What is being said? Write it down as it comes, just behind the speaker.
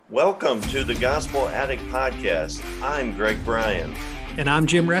Welcome to the Gospel Addict Podcast. I'm Greg Bryan. And I'm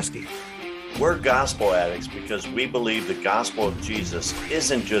Jim Reski. We're gospel addicts because we believe the gospel of Jesus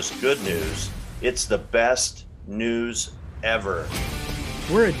isn't just good news, it's the best news ever.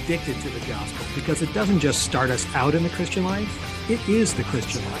 We're addicted to the gospel because it doesn't just start us out in the Christian life, it is the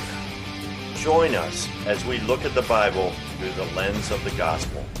Christian life. Join us as we look at the Bible through the lens of the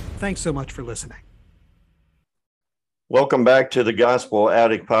gospel. Thanks so much for listening. Welcome back to the Gospel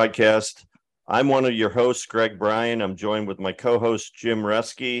Addict Podcast. I'm one of your hosts, Greg Bryan. I'm joined with my co-host, Jim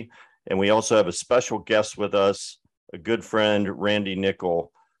Reski, and we also have a special guest with us, a good friend, Randy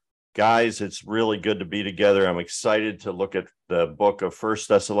Nickel. Guys, it's really good to be together. I'm excited to look at the book of 1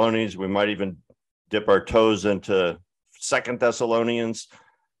 Thessalonians. We might even dip our toes into 2 Thessalonians,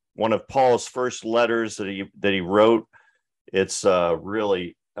 one of Paul's first letters that he wrote. It's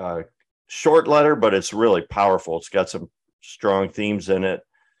really short letter, but it's really powerful. It's got some strong themes in it.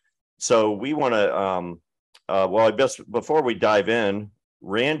 So we want to, I guess before we dive in,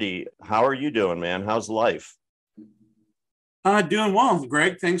 Randy, how are you doing, man? How's life? Doing well,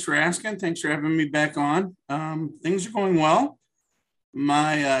 Greg. Thanks for asking. Thanks for having me back on. Things are going well.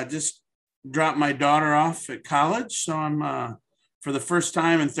 Just dropped my daughter off at college. So I'm, for the first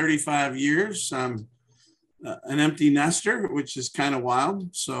time in 35 years, I'm an empty nester, which is kind of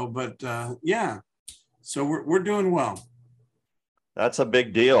wild. So, so we're doing well. That's a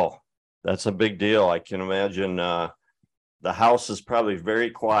big deal. I can imagine the house is probably very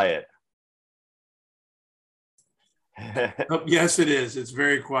quiet. Yes, it is. It's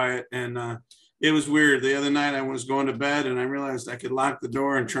very quiet. And it was weird. The other night I was going to bed and I realized I could lock the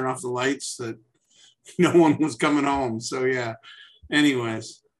door and turn off the lights, that no one was coming home. So yeah,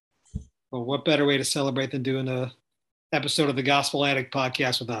 anyways. Well, what better way to celebrate than doing an episode of the Gospel Addict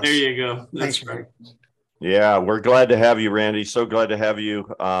Podcast with us? There you go. Thanks, right. Yeah, we're glad to have you, Randy. So glad to have you.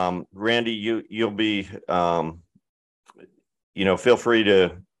 Randy, you'll be, feel free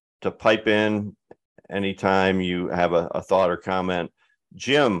to pipe in anytime you have a thought or comment.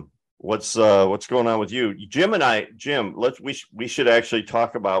 Jim, what's going on with you? Jim, we should actually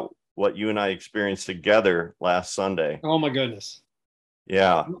talk about what you and I experienced together last Sunday. Oh my goodness.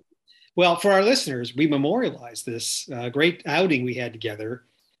 Yeah. Well, for our listeners, we memorialized this great outing we had together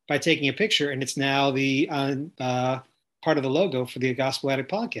by taking a picture, and it's now the part of the logo for the Gospel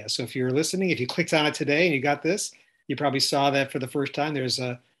Addict Podcast. So if you're listening, if you clicked on it today and you got this, you probably saw that for the first time. There's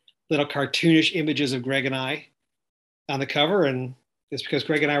little cartoonish images of Greg and I on the cover, and it's because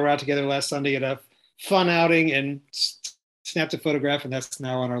Greg and I were out together last Sunday at a fun outing and snapped a photograph, and that's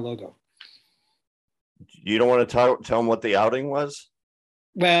now on our logo. You don't want to tell them what the outing was?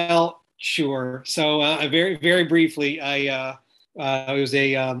 Well, sure. So very, very briefly, it was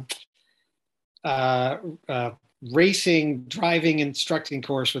a racing, driving, instructing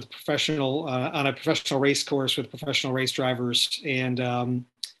course with on a professional race course with professional race drivers. And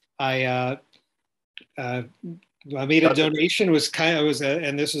I made a donation. And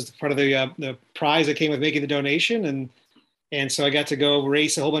this was part of the prize that came with making the donation. And so I got to go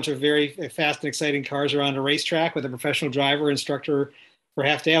race a whole bunch of very fast and exciting cars around a racetrack with a professional driver instructor for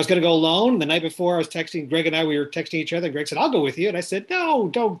half day. I was going to go alone. The night before I was texting Greg and we were texting each other. Greg said, "I'll go with you." And I said, "No,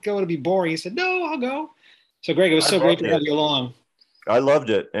 don't go. It'll be boring." He said, "No, I'll go." So Greg, it was so great to have you along. I loved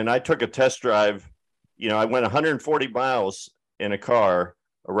it. And I took a test drive. I went 140 miles in a car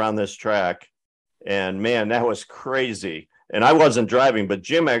around this track, and man, that was crazy. And I wasn't driving, but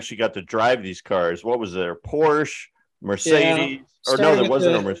Jim actually got to drive these cars. What was there? Porsche, Mercedes, yeah, or no, there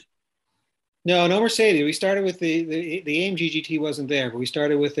wasn't a Mercedes. No Mercedes. We started with the AMG GT wasn't there, but we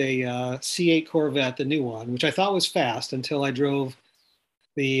started with a C8 Corvette, the new one, which I thought was fast until I drove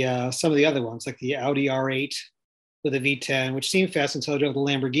some of the other ones, like the Audi R8 with a V10, which seemed fast until I drove the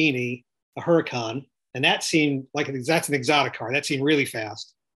Lamborghini, a Huracan, and that seemed like that's an exotic car. That seemed really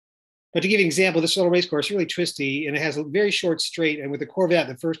fast. But to give you an example, this little race course is really twisty, and it has a very short straight. And with the Corvette,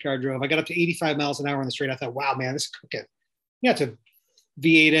 the first car I drove, I got up to 85 miles an hour on the straight. I thought, wow, man, this is cooking. Yeah, it's a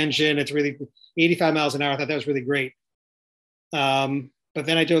V8 engine. It's really 85 miles an hour. I thought that was really great. But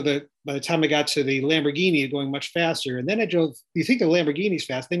then I drove by the time I got to the Lamborghini, going much faster. And then you think the Lamborghini's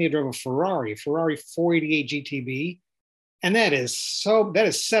fast, then you drove a Ferrari 488 GTB. And that is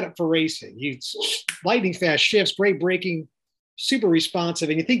set up for racing. Lightning fast shifts, great braking, super responsive.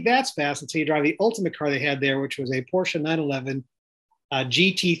 And you think that's fast until you drive the ultimate car they had there, which was a Porsche 911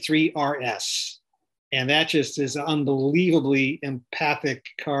 GT3 RS. And that just is an unbelievably empathic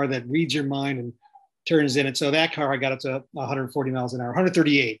car that reads your mind and turns in. And so that car, I got up to 140 miles an hour,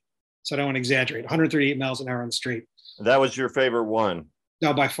 138. So I don't want to exaggerate, 138 miles an hour on the street. That was your favorite one?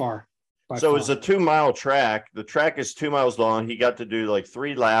 No, by far. So it's a 2-mile track. The track is 2 miles long. He got to do like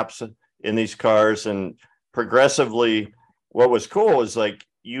 3 laps in these cars, and progressively, what was cool is like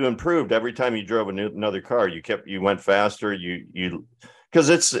you improved every time you drove another car. You went faster.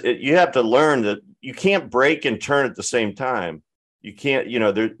 Because you have to learn that you can't brake and turn at the same time. You can't, you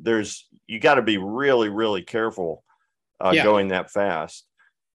got to be really, really careful going that fast.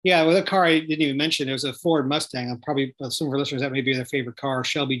 Yeah, with a car I didn't even mention, it was a Ford Mustang. I'm probably, some of our listeners, that may be their favorite car,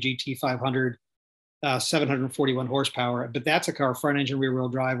 Shelby GT 500, 741 horsepower. But that's a car, front engine, rear wheel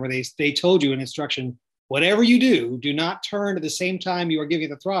drive, where they told you in instruction, whatever you do not turn at the same time you are giving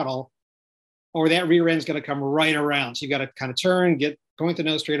the throttle, or that rear end's going to come right around. So you got to kind of turn, get going to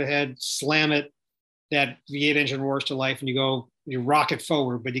nose straight ahead, slam it. That V8 engine roars to life, and you rock it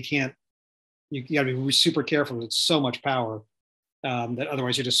forward, but you can't. You got to be super careful. It's so much power. That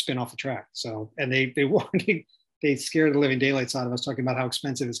otherwise you just spin off the track. So, and they warned, they scared the living daylights out of us, talking about how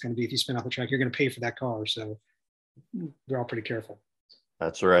expensive it's going to be if you spin off the track. You're going to pay for that car. So we're all pretty careful.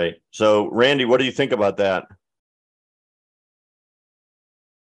 That's right. So Randy, what do you think about that?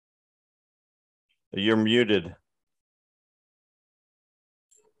 You're muted.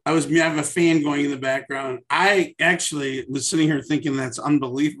 I have a fan going in the background. I actually was sitting here thinking that's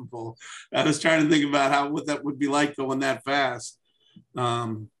unbelievable. I was trying to think about what that would be like going that fast.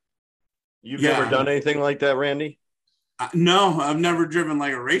 You've never done anything like that, Randy? No, I've never driven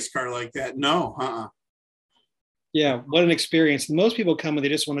like a race car like that. No. Yeah, what an experience. Most people come and they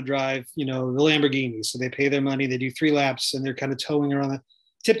just want to drive, the Lamborghini. So they pay their money, they do 3 laps, and they're kind of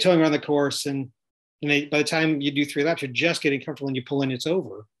tiptoeing around the course. And by the time you do 3 laps, you're just getting comfortable, and you pull in, it's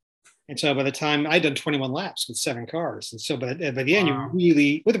over. And so by the time I'd done 21 laps with 7 cars. And so by the end, you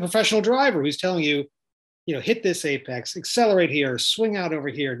really, with a professional driver who's telling you, hit this apex, accelerate here, swing out over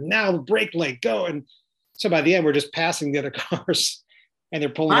here, now the brake light, go. And so by the end, we're just passing the other cars, and they're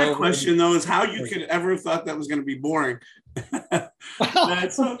pulling over. My question, though, is how you could ever have thought that was going to be boring.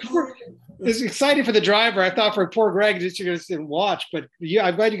 That's so cool. It's exciting for the driver. I thought for poor Greg, just to sit and watch. But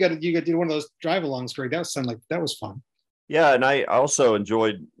I'm glad you got to do one of those drive-alongs, Greg. That was fun. Yeah, and I also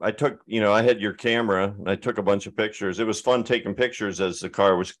enjoyed. I took, I had your camera, and I took a bunch of pictures. It was fun taking pictures as the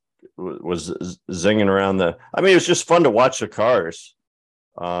car was zinging around it was just fun to watch the cars.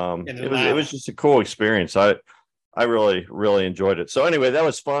 It was just a cool experience. I really, really enjoyed it. So anyway, that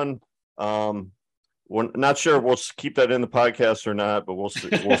was fun. We're not sure if we'll keep that in the podcast or not, but we'll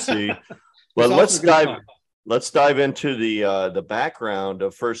see. But let's dive into the background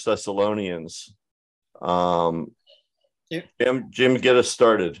of First Thessalonians. Jim, get us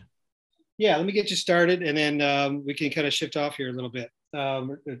started. Yeah, let me get you started, and then we can kind of shift off here a little bit.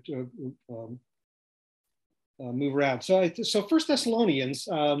 Move around. So First Thessalonians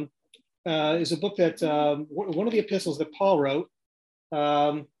is a book that one of the epistles that Paul wrote,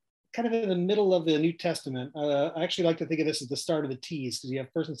 kind of in the middle of the New Testament. I actually like to think of this as the start of the T's, because you have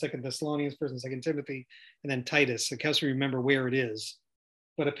First and Second Thessalonians, First and Second Timothy, and then Titus. It helps me remember where it is.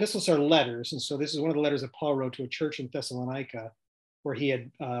 But epistles are letters, and so this is one of the letters that Paul wrote to a church in Thessalonica, where he had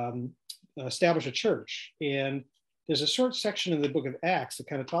established a church. And there's a short section in the book of Acts that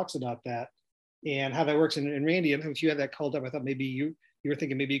kind of talks about that and how that works. And Randy, I don't know if you had that called up. I thought maybe you were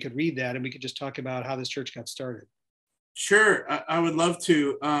thinking maybe you could read that, and we could just talk about how this church got started. Sure, I would love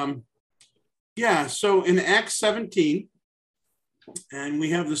to. So in Acts 17, and we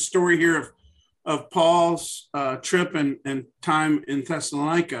have the story here of Paul's trip and time in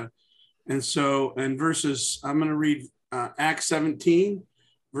Thessalonica. And so I'm going to read Acts 17,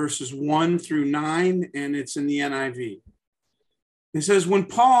 verses 1 through 9, and it's in the NIV. It says, when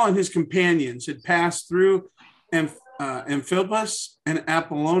Paul and his companions had passed through Amphipolis and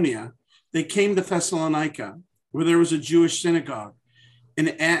Apollonia, they came to Thessalonica, where there was a Jewish synagogue.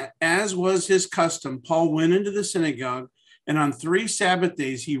 And as was his custom, Paul went into the synagogue, and on 3 Sabbath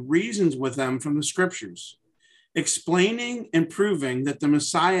days, he reasons with them from the scriptures, explaining and proving that the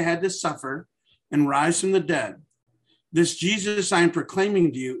Messiah had to suffer and rise from the dead. This Jesus I am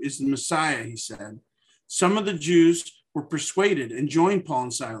proclaiming to you is the Messiah, he said. Some of the Jews were persuaded and joined Paul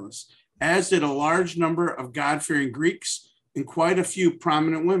and Silas, as did a large number of God-fearing Greeks and quite a few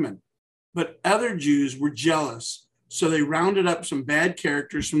prominent women. But other Jews were jealous, so they rounded up some bad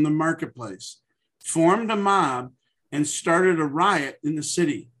characters from the marketplace, formed a mob, and started a riot in the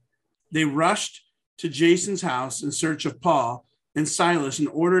city. They rushed to Jason's house in search of Paul and Silas in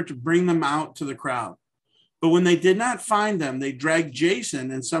order to bring them out to the crowd. But when they did not find them, they dragged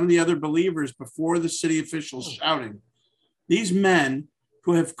Jason and some of the other believers before the city officials, shouting, "These men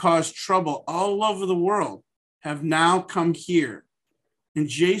who have caused trouble all over the world have now come here, and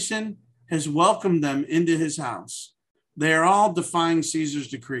Jason has welcomed them into his house. They are all defying Caesar's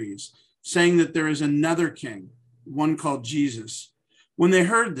decrees. saying that there is another king, one called Jesus. When they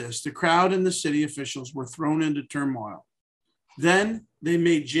heard this, the crowd and the city officials were thrown into turmoil. Then they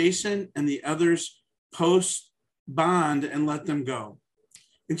made Jason and the others post bond and let them go.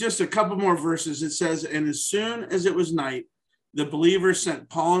 In just a couple more verses, it says, and as soon as it was night, the believers sent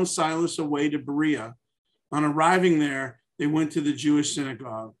Paul and Silas away to Berea. On arriving there, they went to the Jewish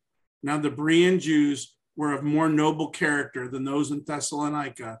synagogue. Now the Berean Jews were of more noble character than those in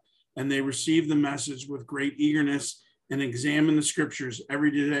Thessalonica, and they received the message with great eagerness and examined the scriptures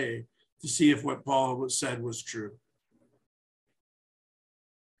every day to see if what Paul said was true.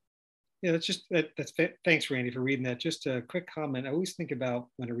 Yeah, thanks, Randy, for reading that. Just a quick comment. I always think about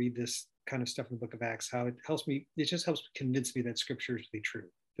when I read this kind of stuff in the book of Acts, how it just helps convince me that scripture is really true,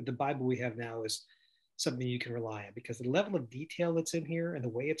 that the Bible we have now is something you can rely on, because the level of detail that's in here and the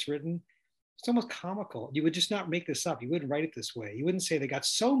way it's written, it's almost comical. You would just not make this up. You wouldn't write it this way. You wouldn't say they got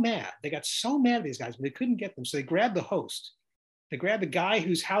so mad. They got so mad at these guys, but they couldn't get them. So they grabbed the host. They grabbed the guy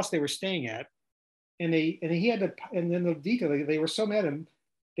whose house they were staying at, and he had to. And then the detail, they were so mad at him,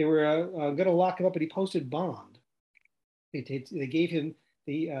 they were going to lock him up, but he posted bond. They gave him.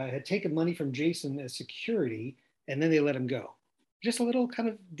 They had taken money from Jason as security, and then they let him go. Just a little kind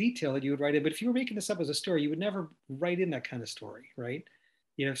of detail that you would write in. But if you were making this up as a story, you would never write in that kind of story, right?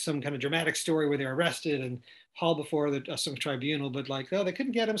 You know, some kind of dramatic story where they're arrested and hauled before some tribunal, but like, oh, they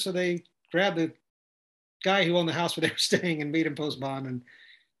couldn't get him, so they grabbed the guy who owned the house where they were staying and made him post bond, and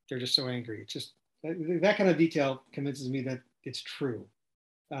they're just so angry. It's just that kind of detail convinces me that it's true.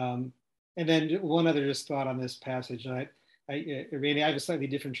 And then one other just thought on this passage. Randy, I have a slightly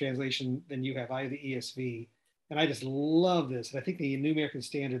different translation than you have. I have the ESV, and I just love this. And I think the New American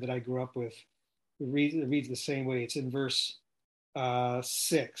Standard that I grew up with reads the same way. It's in verse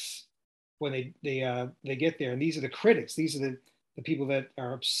 6 when they get there, and these are the critics. These are the people that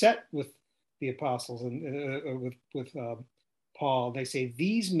are upset with the apostles and with Paul. They say,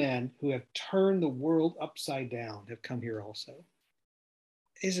 these men who have turned the world upside down have come here also.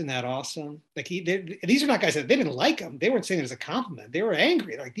 Isn't that awesome? Like these are not guys that they didn't like him. They weren't saying it as a compliment. They were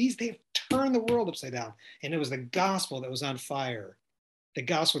angry. Like they've turned the world upside down. And it was the gospel that was on fire. The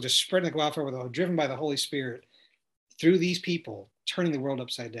gospel just spreading like wildfire, driven by the Holy Spirit through these people, turning the world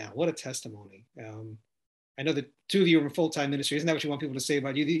upside down. What a testimony. I know that two of you are in full-time ministry. Isn't that what you want people to say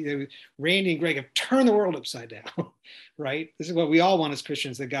about you? Randy and Greg have turned the world upside down, right? This is what we all want as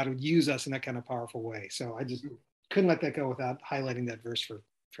Christians, that God would use us in that kind of powerful way. So I just couldn't let that go without highlighting that verse for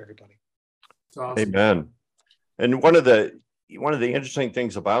everybody. Awesome. Amen. And one of the interesting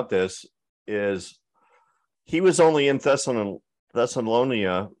things about this is he was only in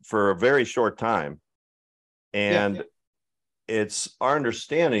Thessalonica for a very short time. And it's our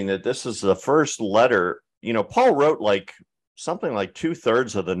understanding that this is the first letter. You know, Paul wrote like something like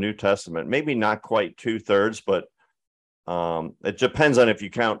 2/3 of the New Testament, maybe not quite 2/3, but it depends on if you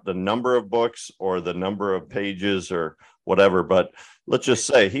count the number of books or the number of pages or whatever. But let's just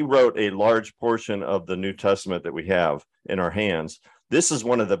say he wrote a large portion of the New Testament that we have in our hands. This is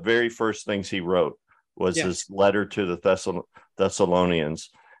one of the very first things he wrote, was his letter to the Thessalonians.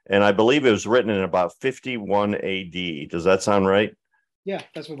 And I believe it was written in about 51 AD. Does that sound right? Yeah,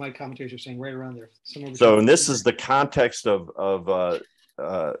 that's what my commentators are saying, right around there. So, and this is the context of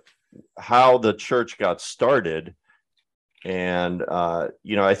how the church got started. And,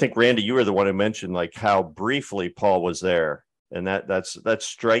 I think, Randy, you were the one who mentioned like how briefly Paul was there. And that's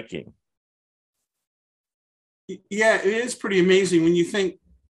striking. Yeah, it is pretty amazing when you think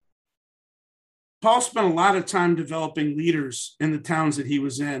Paul spent a lot of time developing leaders in the towns that he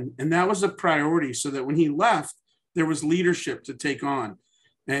was in. And that was a priority, so that when he left, there was leadership to take on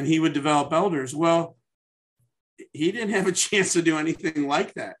and he would develop elders. Well, he didn't have a chance to do anything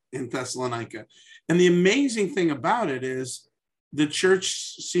like that in Thessalonica. And the amazing thing about it is the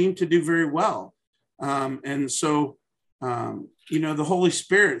church seemed to do very well. And so, the Holy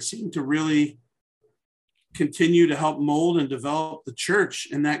Spirit seemed to really continue to help mold and develop the church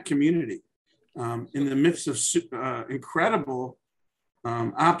in that community. In the midst of incredible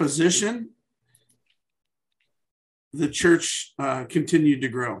opposition, the church continued to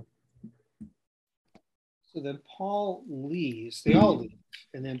grow. So then Paul leaves, they all leave,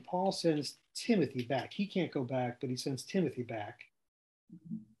 and then Paul sends Timothy back. He can't go back, but he sends Timothy back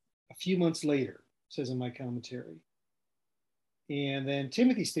a few months later, says in my commentary. And then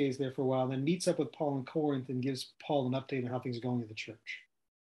Timothy stays there for a while, then meets up with Paul in Corinth and gives Paul an update on how things are going in the church.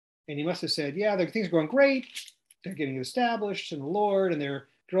 And he must have said, things are going great. They're getting established in the Lord and they're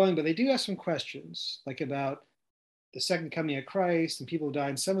growing, but they do have some questions, like about the second coming of Christ and people who died.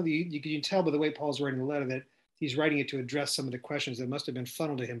 And some of you can tell by the way Paul's writing the letter that he's writing it to address some of the questions that must have been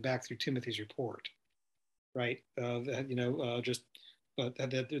funneled to him back through Timothy's report, right? But they're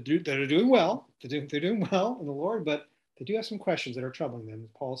doing well. They're doing well in the Lord, but they do have some questions that are troubling them.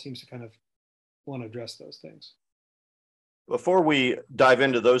 Paul seems to kind of want to address those things. Before we dive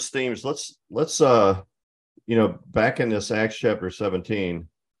into those themes, let's back in this Acts chapter 17,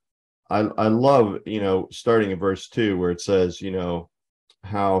 I love, starting in verse 2 where it says,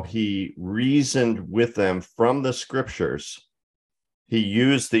 how he reasoned with them from the scriptures. He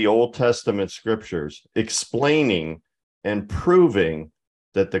used the Old Testament scriptures, explaining and proving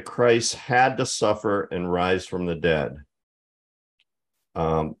that the Christ had to suffer and rise from the dead.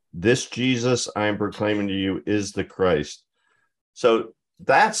 This Jesus I am proclaiming to you is the Christ. So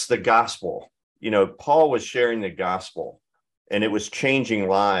that's the gospel. Paul was sharing the gospel, and it was changing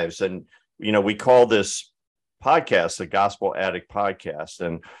lives. And, we call this podcast the Gospel Addict Podcast.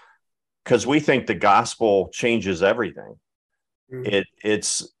 And because we think the gospel changes everything. Mm-hmm.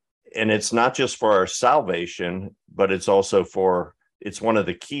 It's not just for our salvation, but it's also it's one of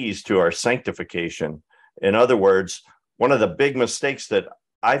the keys to our sanctification. In other words, one of the big mistakes that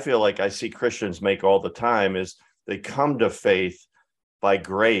I feel like I see Christians make all the time is they come to faith by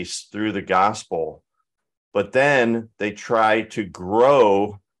grace through the gospel, but then they try to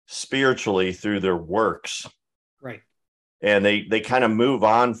grow spiritually through their works. Right. And they kind of move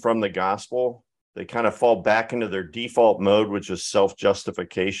on from the gospel. They kind of fall back into their default mode, which is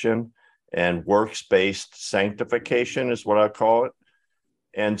self-justification, and works-based sanctification is what I call it.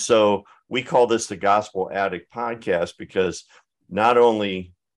 And so we call this the Gospel Addict Podcast because not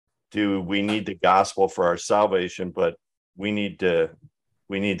only do we need the gospel for our salvation, but we need the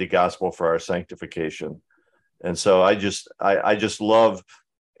gospel for our sanctification. And so I just love,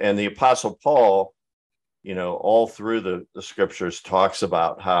 and the Apostle Paul, all through the scriptures talks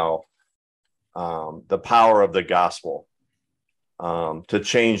about how the power of the gospel to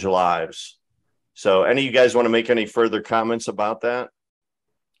change lives. So any of you guys want to make any further comments about that?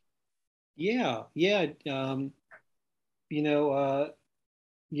 Yeah.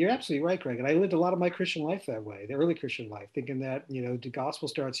 You're absolutely right, Greg. And I lived a lot of my Christian life that way, the early Christian life, thinking that, the gospel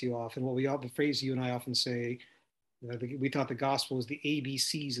starts you off. And the phrase you and I often say, we thought the gospel was the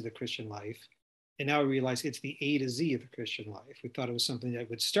ABCs of the Christian life. And now we realize it's the A to Z of the Christian life. We thought it was something that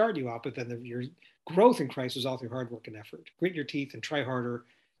would start you off, but then your growth in Christ was all through hard work and effort. Grit your teeth and try harder,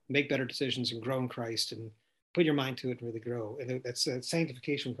 make better decisions and grow in Christ and put your mind to it and really grow. And that's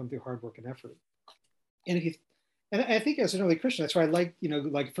sanctification will come through hard work and effort. And I think as an early Christian, that's why I like,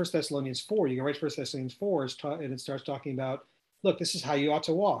 like 1 Thessalonians 4, you can write 1 Thessalonians 4 and it starts talking about, look, this is how you ought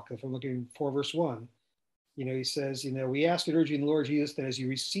to walk. If I'm looking 4 verse 1, he says, we ask and urge you in the Lord Jesus that as you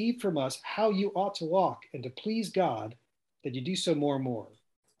receive from us how you ought to walk and to please God, that you do so more and more.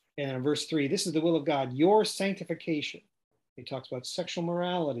 And in verse 3, this is the will of God, your sanctification. He talks about sexual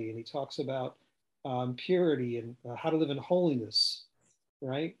morality, and he talks about purity and how to live in holiness,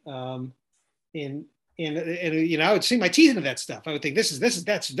 right? And I would sink my teeth into that stuff. I would think that's it.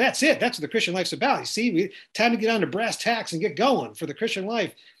 That's what the Christian life's about. You see, time to get on to brass tacks and get going for the Christian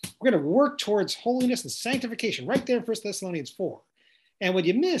life. We're going to work towards holiness and sanctification right there in 1 Thessalonians 4. And what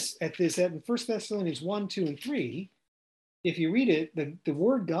you miss at this, in 1 Thessalonians 1, 2, and 3, if you read it, the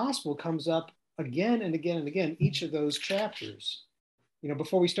word gospel comes up again and again and again, each of those chapters.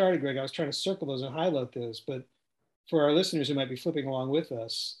 Before we started, Greg, I was trying to circle those and highlight those, but for our listeners who might be flipping along with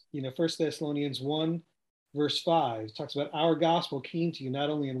us, 1 Thessalonians 1, verse 5 talks about our gospel came to you not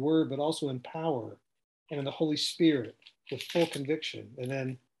only in word, but also in power and in the Holy Spirit with full conviction. And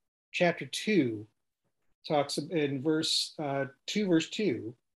then chapter 2 talks in verse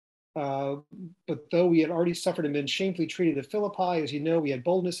 2, but though we had already suffered and been shamefully treated at Philippi, as you know, we had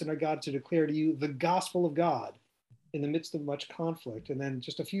boldness in our God to declare to you the gospel of God in the midst of much conflict. And then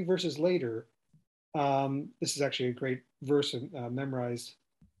just a few verses later, this is actually a great verse memorized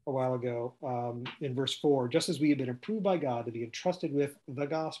a while ago, in verse 4, just as we have been approved by God to be entrusted with the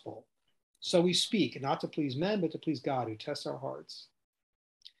gospel, so we speak, not to please men, but to please God who tests our hearts.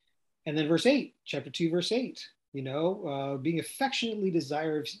 And then verse 8, chapter 2, verse 8, being affectionately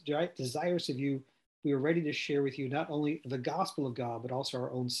desirous of you, we are ready to share with you not only the gospel of God, but also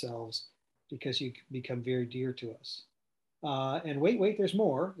our own selves, because you become very dear to us. And wait, there's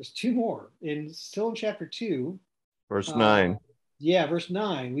more. There's 2 more. Still in chapter 2. Verse 9. Verse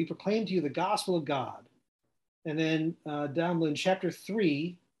 9, we proclaim to you the gospel of God. And then down in chapter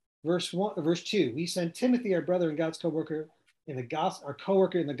 3, verse 2, we send Timothy, our brother and God's co-worker, our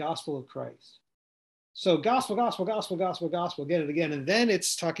co-worker in the gospel of Christ. So gospel again and again. And then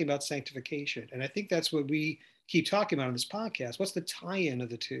it's talking about sanctification. And I think that's what we keep talking about on this podcast. What's the tie-in of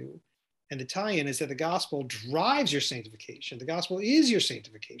the two? And the tie-in is that the gospel drives your sanctification. The gospel is your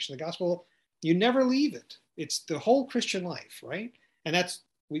sanctification. The gospel, you never leave it. It's the whole Christian life, right? And that's,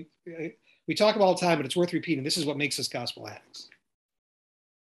 we talk about all the time, but it's worth repeating. This is what makes us gospel addicts.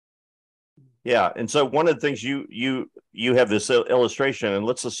 Yeah, and so one of the things you have this illustration, and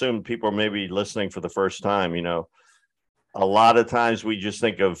let's assume people are maybe listening for the first time. A lot of times we just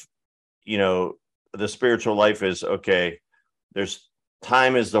think of, the spiritual life is okay. There's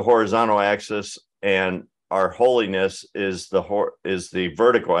time is the horizontal axis, and our holiness is the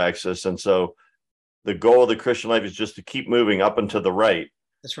vertical axis, and so the goal of the Christian life is just to keep moving up and to the right.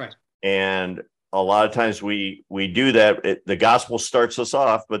 That's right. And a lot of times we do that. The gospel starts us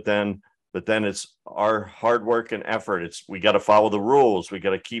off, but then it's our hard work and effort. We got to follow the rules. We got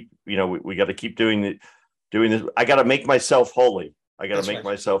to keep, we got to keep doing this. I got to make myself holy.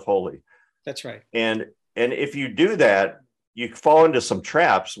 Myself holy. That's right. And if you do that, you fall into some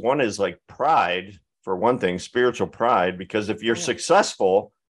traps. One is like pride, for one thing, spiritual pride, because if you're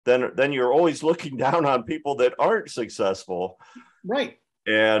successful, then you're always looking down on people that aren't successful. Right.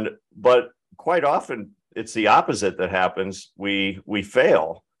 But quite often it's the opposite that happens. We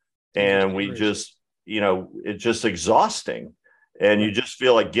fail. And we just, it's just exhausting. And you just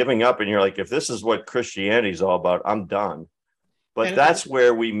feel like giving up. And you're like, if this is what Christianity is all about, I'm done. But that's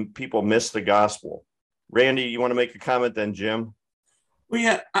where people miss the gospel. Randy, you want to make a comment then, Jim? Well,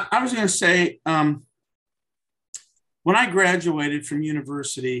 yeah, I was going to say, when I graduated from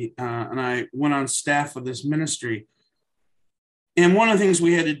university and I went on staff of this ministry, and one of the things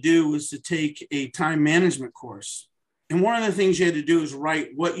we had to do was to take a time management course. And one of the things you had to do is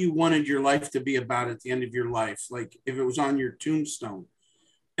write what you wanted your life to be about at the end of your life, like if it was on your tombstone.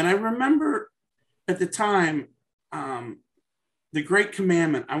 And I remember at the time, the great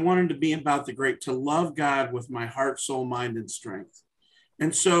commandment, I wanted to be about to love God with my heart, soul, mind, and strength.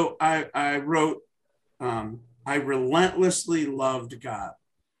 And so I wrote, I relentlessly loved God.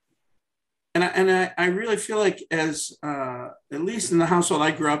 And I really feel like as, at least in the household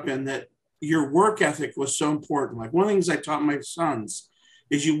I grew up in, that your work ethic was so important. Like one of the things I taught my sons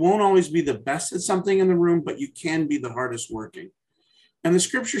is you won't always be the best at something in the room, but you can be the hardest working. And the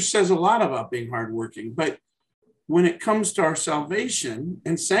scripture says a lot about being hardworking, but when it comes to our salvation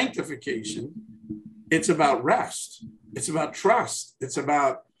and sanctification, it's about rest. It's about trust. It's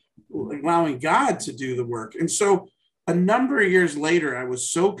about allowing God to do the work. And so a number of years later, I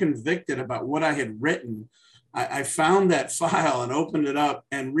was so convicted about what I had written. I found that file and opened it up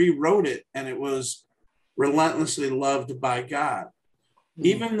and rewrote it. And it was relentlessly loved by God.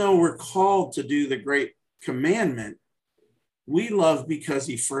 Even though we're called to do the great commandment, we love because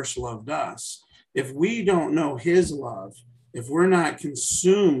he first loved us. If we don't know his love, if we're not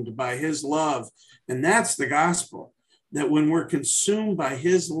consumed by his love, and that's the gospel, that when we're consumed by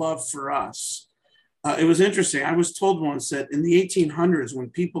his love for us, it was interesting. I was told once that in the 1800s, when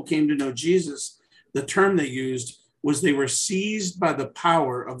people came to know Jesus, the term they used was they were seized by the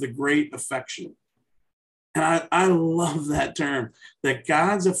power of the great affection. And I love that term, that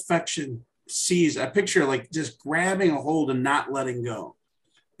God's affection seized. I picture like just grabbing a hold and not letting go.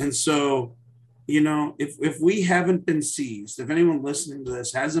 And so, if we haven't been seized, if anyone listening to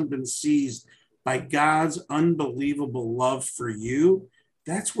this hasn't been seized by God's unbelievable love for you,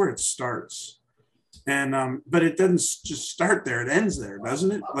 that's where it starts. And but it doesn't just start there, it ends there,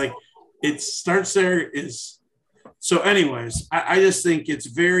 doesn't it? Like it starts there so anyways, I just think it's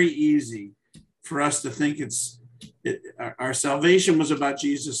very easy for us to think our salvation was about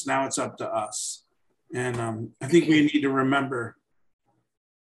Jesus, now it's up to us. And I think we need to remember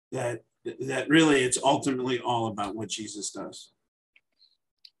that really it's ultimately all about what Jesus does.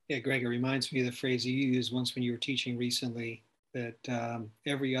 Yeah, Greg, it reminds me of the phrase you used once when you were teaching recently, that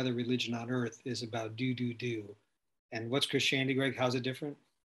every other religion on earth is about do. And what's Christianity, Greg? How's it different?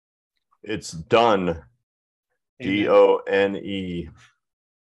 It's done. Amen. DONE.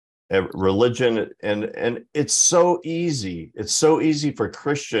 Religion, and it's so easy. It's so easy for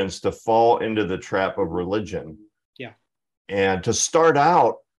Christians to fall into the trap of religion. Yeah. And to start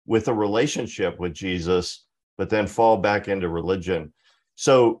out with a relationship with Jesus, but then fall back into religion.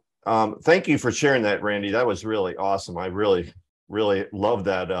 So thank you for sharing that, Randy. That was really awesome. I really, really love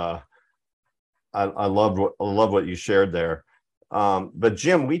that. I love what you shared there. But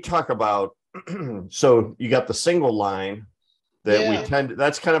Jim, we talk about, so you got the single line that we tend,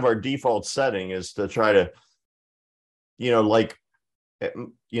 that's kind of our default setting, is to try to,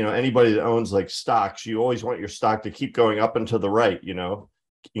 anybody that owns like stocks, you always want your stock to keep going up and to the right,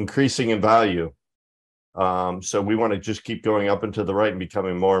 increasing in value. So we want to just keep going up and to the right and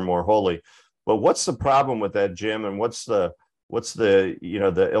becoming more and more holy. But what's the problem with that, Jim? And what's the what's the,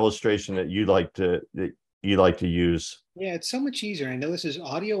 the illustration that you like to use? Yeah, it's so much easier. I know this is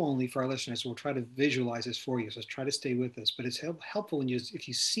audio only for our listeners, so we'll try to visualize this for you. So try to stay with us. But it's helpful when if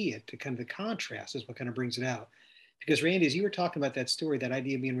you see it, to kind of the contrast is what kind of brings it out. Because Randy, as you were talking about that story, that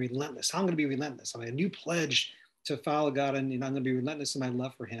idea of being relentless, I'm going to be relentless. I'm a new pledge to follow God, and I'm going to be relentless in my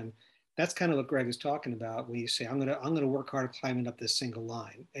love for Him. That's kind of what Greg is talking about when you say, I'm going to work hard climbing up this single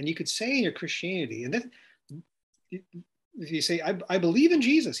line. And you could say in your Christianity, and then if you say, I believe in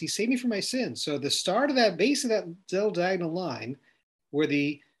Jesus, He saved me from my sins. So the start of that base of that little diagonal line where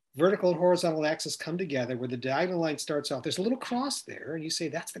the vertical and horizontal axis come together, where the diagonal line starts off, there's a little cross there. And you say,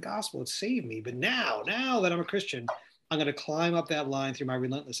 that's the gospel. It saved me. But now that I'm a Christian, I'm going to climb up that line through my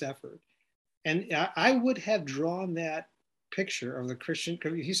relentless effort. And I would have drawn that picture of the Christian,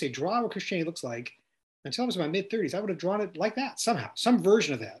 if you say draw what Christianity looks like, until I was in my mid 30s, I would have drawn it like that somehow, some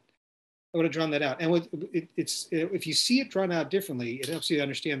version of that. I would have drawn that out. And if you see it drawn out differently, it helps you to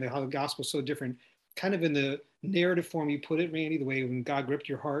understand how the gospel is so different, kind of in the narrative form you put it, Randy, the way when God gripped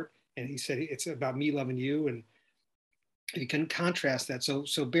your heart and He said, it's about me loving you. And you can contrast that.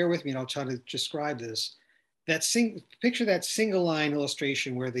 So bear with me and I'll try to describe this. Picture that single line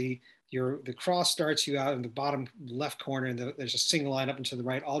illustration where the cross starts you out in the bottom left corner, and there's a single line up and to the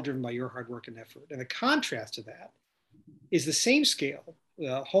right, all driven by your hard work and effort. And the contrast to that is the same scale,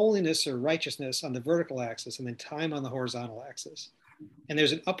 holiness or righteousness on the vertical axis, and then time on the horizontal axis. And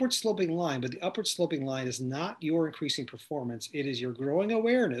there's an upward sloping line, but the upward sloping line is not your increasing performance. It is your growing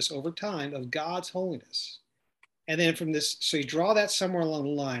awareness over time of God's holiness. And then from this, so you draw that somewhere along the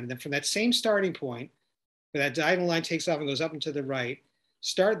line. And then from that same starting point, where that diagonal line takes off and goes up and to the right,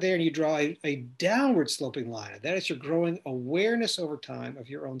 start there and you draw a downward sloping line. That is your growing awareness over time of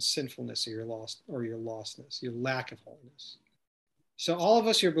your own sinfulness or your lostness, your lack of holiness. So all of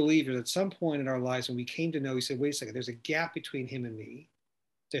us are believers at some point in our lives when we came to know, we said, wait a second, there's a gap between Him and me.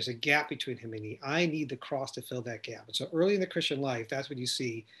 There's a gap between Him and me. I need the cross to fill that gap. And so early in the Christian life, that's what you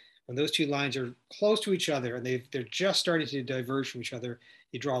see when those two lines are close to each other and they're just starting to diverge from each other.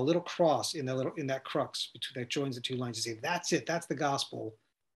 You draw a little cross in that crux that joins the two lines. You say, that's it. That's the gospel.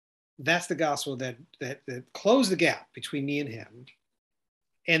 That's the gospel that closed the gap between me and Him.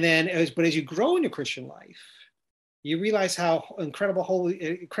 And then, but as you grow in your Christian life, you realize how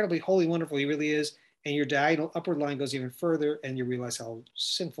incredibly holy, wonderful He really is. And your diagonal upward line goes even further, and you realize how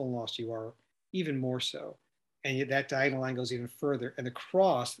sinful and lost you are, even more so. And that diagonal line goes even further, and the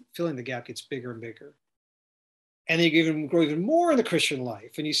cross filling the gap gets bigger and bigger. And then you grow even more in the Christian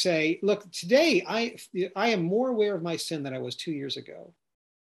life, and you say, look, today I am more aware of my sin than I was 2 years ago.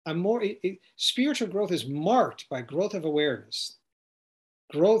 Spiritual growth is marked by growth of awareness.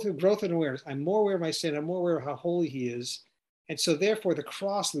 Growth and awareness. I'm more aware of my sin. I'm more aware of how holy He is. And so therefore the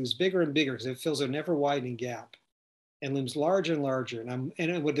cross looms bigger and bigger because it fills a never widening gap and looms larger and larger.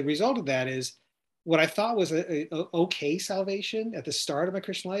 And what the result of that is what I thought was a okay salvation at the start of my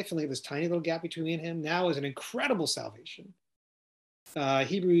Christian life, filling this tiny little gap between me and Him, now is an incredible salvation.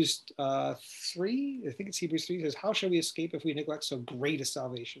 Hebrews 3, I think it's Hebrews 3, says, how shall we escape if we neglect so great a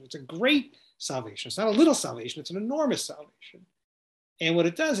salvation? It's a great salvation. It's not a little salvation. It's an enormous salvation. And what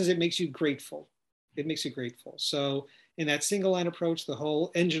it does is it makes you grateful. It makes you grateful. So in that single line approach, the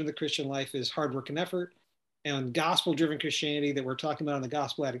whole engine of the Christian life is hard work and effort. And gospel-driven Christianity that we're talking about on the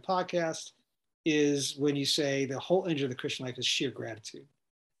Gospel Addict podcast is when you say the whole engine of the Christian life is sheer gratitude.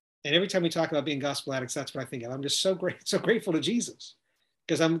 And every time we talk about being gospel addicts, that's what I think of. I'm just so grateful to Jesus.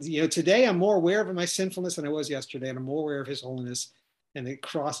 Because today I'm more aware of my sinfulness than I was yesterday, and I'm more aware of His holiness. And the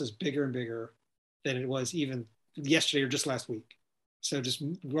cross is bigger and bigger than it was even yesterday or just last week. So just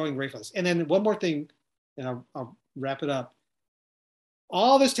growing gratefulness. And then one more thing, and I'll wrap it up.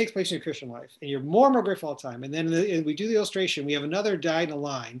 All this takes place in your Christian life, and you're more and more grateful all the time. And then we do the illustration. We have another diagonal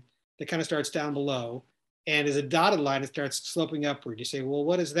line that kind of starts down below, and as a dotted line, it starts sloping upward. You say, well,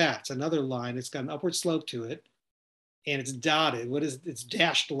 what is that? It's another line. It's got an upward slope to it, and it's dotted. It's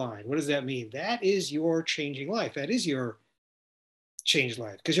dashed line? What does that mean? That is your changing life. That is your changed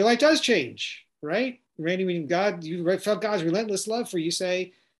life, because your life does change, right? Randy, when you felt God's relentless love for you,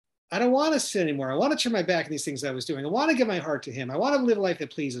 say, I don't want to sin anymore. I want to turn my back on these things I was doing. I want to give my heart to Him. I want to live a life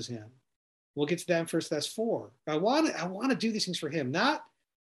that pleases Him. We'll get to that in 1 Thess 4. I want to do these things for Him, not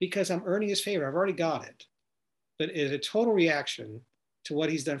because I'm earning His favor. I've already got it. But it's a total reaction to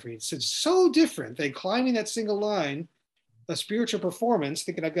what He's done for you. It's so different than climbing that single line of spiritual performance,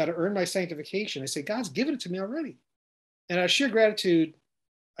 thinking I've got to earn my sanctification. I say, God's given it to me already. And out of sheer gratitude,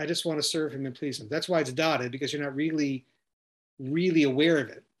 I just want to serve Him and please Him. That's why it's dotted, because you're not really aware of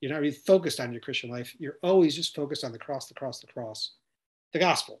it. You're not really focused on your Christian life. You're always just focused on the cross, the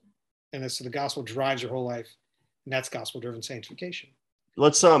gospel. And so the gospel drives your whole life. And that's gospel-driven sanctification.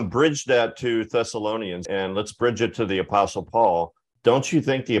 Let's bridge that to Thessalonians, and let's bridge it to the Apostle Paul. Don't you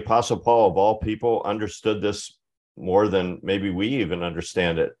think the Apostle Paul, of all people, understood this more than maybe we even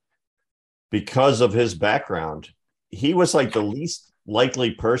understand it? Because of his background, he was like the least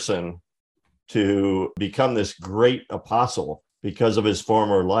likely person to become this great apostle because of his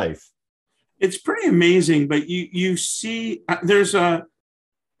former life. It's pretty amazing, but you see, there's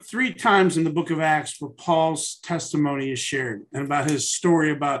 3 times in the book of Acts where Paul's testimony is shared and about his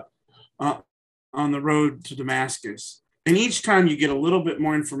story about on the road to Damascus. And each time you get a little bit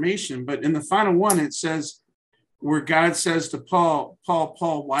more information, but in the final one, it says where God says to Paul,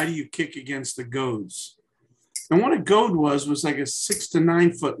 Paul, why do you kick against the goads? And what a goad was like a 6 to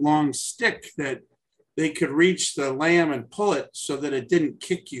 9 foot long stick that they could reach the lamb and pull it so that it didn't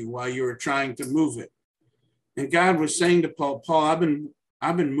kick you while you were trying to move it. And God was saying to Paul,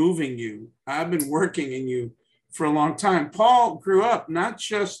 I've been moving you. I've been working in you for a long time. Paul grew up not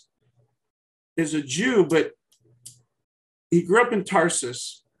just as a Jew, but he grew up in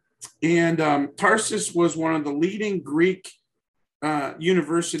Tarsus. And Tarsus was one of the leading Greek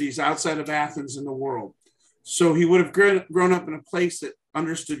universities outside of Athens in the world. So he would have grown up in a place that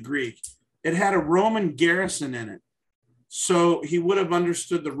understood Greek. It had a Roman garrison in it. So he would have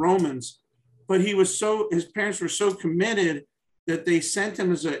understood the Romans, but his parents were so committed that they sent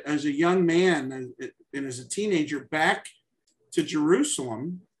him as a young man and as a teenager back to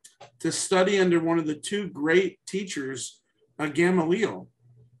Jerusalem to study under one of the 2 great teachers, Gamaliel.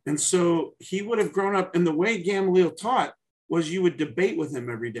 And so he would have grown up, and the way Gamaliel taught was you would debate with him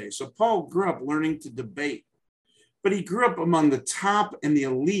every day. So Paul grew up learning to debate, but he grew up among the top and the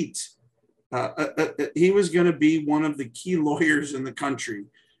elite. He was going to be one of the key lawyers in the country,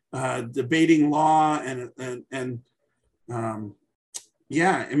 debating law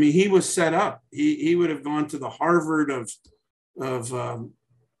yeah, I mean, he was set up. He would have gone to the Harvard of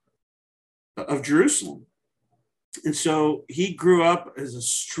Jerusalem. And so he grew up as a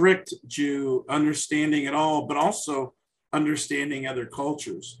strict Jew, understanding it all, but also understanding other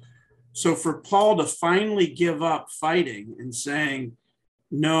cultures. So for Paul to finally give up fighting and saying,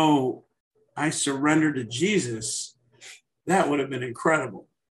 no, I surrender to Jesus, that would have been incredible.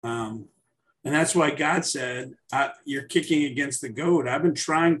 And that's why God said, you're kicking against the goad. I've been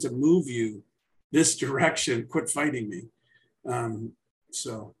trying to move you this direction. Quit fighting me.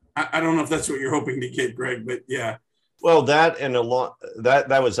 So I don't know if that's what you're hoping to get, Greg, but yeah. Well, that and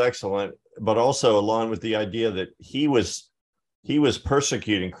that was excellent, but also along with the idea that he was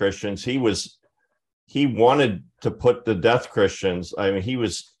persecuting Christians. He wanted to put to death Christians. I mean, he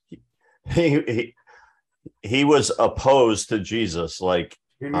was opposed to Jesus. Like,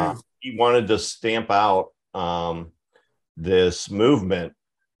 he wanted to stamp out this movement,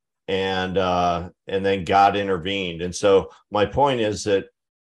 and then God intervened. And so my point is that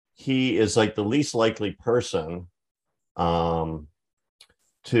he is like the least likely person or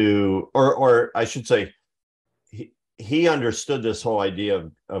I should say, he understood this whole idea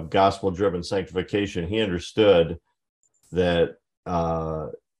of gospel-driven sanctification. He understood that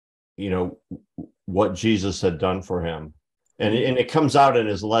what Jesus had done for him. And it comes out in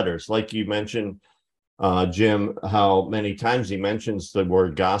his letters, like you mentioned, Jim, how many times he mentions the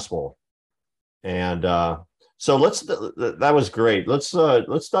word gospel. And so that was great. Let's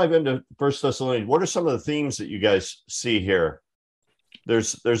dive into 1 Thessalonians. What are some of the themes that you guys see here?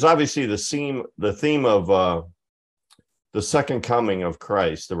 There's obviously the theme of the second coming of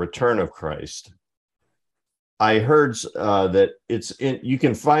Christ, the return of Christ. I heard that you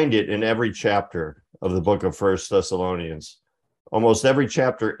can find it in every chapter of the book of 1 Thessalonians. Almost every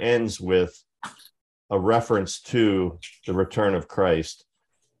chapter ends with a reference to the return of Christ.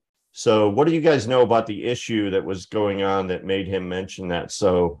 So what do you guys know about the issue that was going on that made him mention that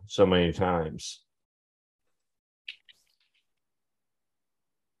so many times?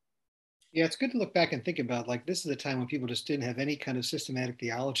 Yeah, it's good to look back and think about, like, this is a time when people just didn't have any kind of systematic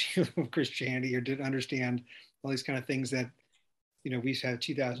theology of Christianity, or didn't understand all these kind of things that, we've had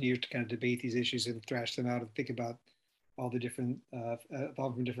 2,000 years to kind of debate these issues and thrash them out and think about all the different,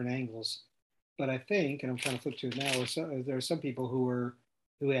 all from different angles. But I think, and I'm trying to flip to it now, there are some people who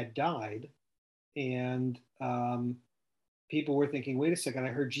had died, and people were thinking, wait a second, I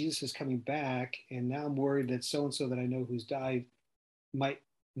heard Jesus is coming back, and now I'm worried that so-and-so that I know who's died might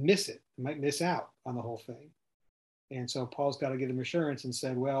miss out on the whole thing. And so Paul's got to give them assurance and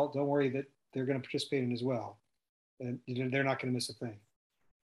said, well, don't worry, that they're going to participate in as well. And they're not going to miss a thing.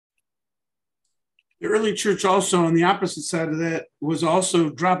 The early church also, on the opposite side of that, was also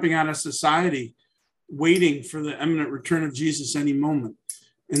dropping out of society, waiting for the imminent return of Jesus any moment.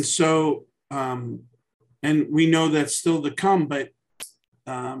 And so And we know that's still to come, but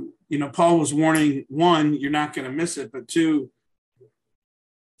Paul was warning, one, you're not going to miss it, but two,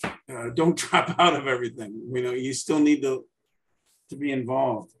 don't drop out of everything. You still need to be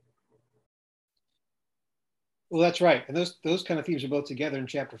involved. Well, that's right. And those kind of themes are both together in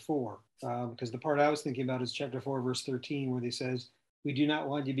chapter 4, because the part I was thinking about is chapter 4, verse 13, where he says, we do not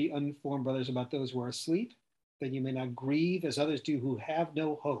want you to be uninformed, brothers, about those who are asleep, that you may not grieve as others do who have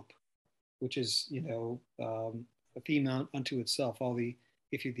no hope, which is, a theme unto itself. The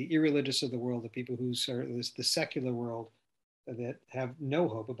irreligious of the world, the people who are the secular world that have no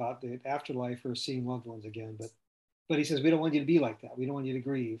hope about the afterlife or seeing loved ones again. But he says, we don't want you to be like that. We don't want you to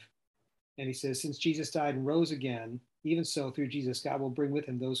grieve. And he says, since Jesus died and rose again, even so through Jesus, God will bring with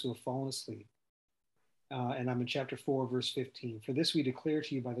him those who have fallen asleep. And I'm in chapter 4, verse 15. For this we declare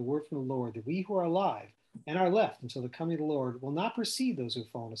to you by the word from the Lord, that we who are alive and are left until the coming of the Lord will not precede those who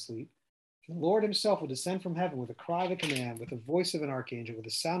have fallen asleep. The Lord himself will descend from heaven with a cry of a command, with the voice of an archangel, with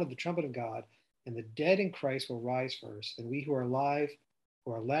the sound of the trumpet of God, and the dead in Christ will rise first. And we who are alive,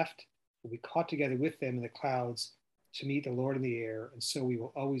 who are left, will be caught together with them in the clouds to meet the Lord in the air, and so we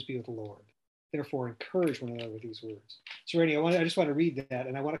will always be with the Lord. Therefore, encourage one another with these words. So, Randy, I just want to read that,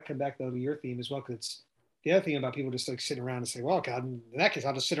 and I want to come back, though, to your theme as well, because it's the other thing about people just like sitting around and say, well, God, in that case,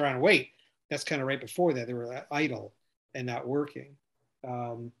 I'll just sit around and wait. That's kind of right before that. They were idle and not working.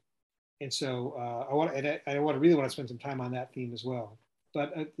 And so I really want to spend some time on that theme as well.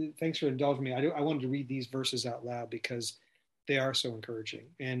 But thanks for indulging me. I wanted to read these verses out loud because they are so encouraging.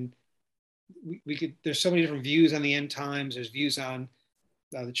 And there's so many different views on the end times. There's views on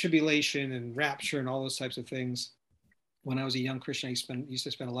the tribulation and rapture and all those types of things. When I was a young Christian, I used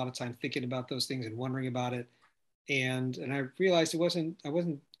to spend a lot of time thinking about those things and wondering about it. And I realized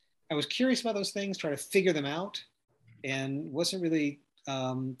I was curious about those things, trying to figure them out, and wasn't really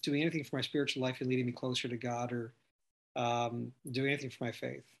doing anything for my spiritual life and leading me closer to God, or doing anything for my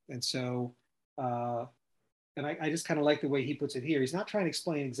faith. And so, and I just kind of like the way he puts it here. He's not trying to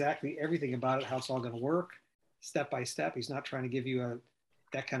explain exactly everything about it, how it's all going to work step by step. He's not trying to give you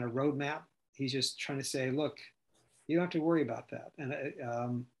that kind of roadmap. He's just trying to say, look, you don't have to worry about that.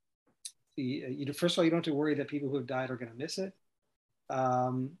 And first of all, you don't have to worry that people who have died are going to miss it.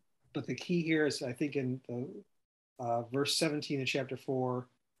 But the key here is, I think, in the verse 17 in chapter 4,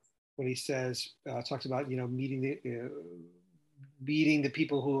 when he says, talks about, meeting the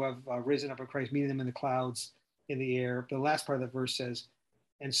people who have risen up in Christ, meeting them in the clouds, in the air. The last part of that verse says,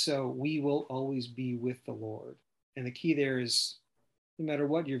 and so we will always be with the Lord. And the key there is, no matter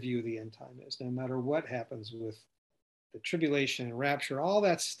what your view of the end time is, no matter what happens with the tribulation and rapture, all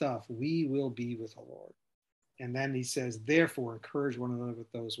that stuff, we will be with the Lord. And then he says, therefore, encourage one another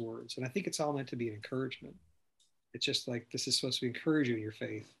with those words. And I think it's all meant to be an encouragement. It's just like, this is supposed to encourage you in your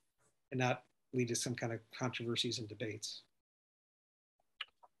faith and not lead to some kind of controversies and debates.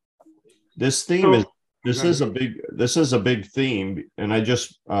 This theme is, this is a big theme. And I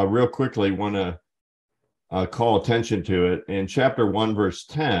just real quickly want to call attention to it. In chapter 1, verse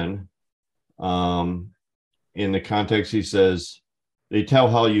 10, in the context, he says, they tell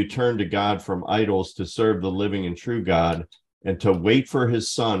how you turn to God from idols to serve the living and true God, and to wait for his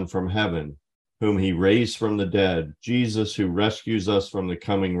Son from heaven, whom he raised from the dead, Jesus, who rescues us from the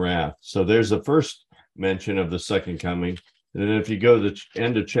coming wrath. So there's the first mention of the second coming. And then if you go to the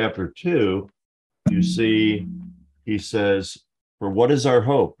end of chapter 2, you see he says, for what is our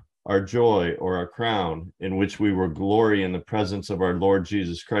hope, our joy, or our crown, in which we will glory in the presence of our Lord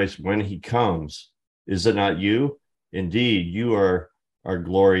Jesus Christ when he comes? Is it not you? Indeed, you are our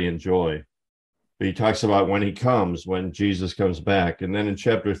glory and joy. But he talks about when he comes, when Jesus comes back. And then in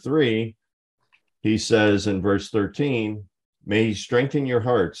chapter 3, he says in verse 13, may he strengthen your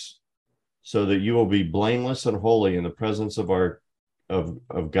hearts so that you will be blameless and holy in the presence of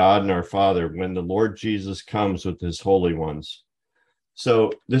God and our Father when the Lord Jesus comes with his holy ones.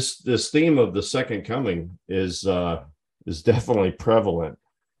 So this theme of the second coming is definitely prevalent.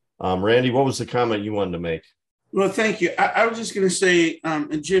 Randy, what was the comment you wanted to make? Well, thank you. I was just going to say,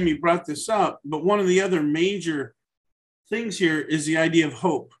 and Jim, you brought this up, but one of the other major things here is the idea of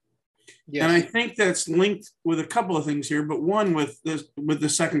hope. Yes. And I think that's linked with a couple of things here, but one with the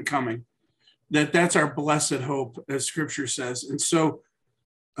second coming, that's our blessed hope, as Scripture says. And so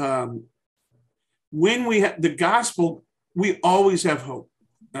when we have the gospel, we always have hope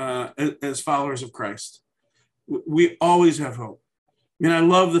as followers of Christ. We always have hope. And I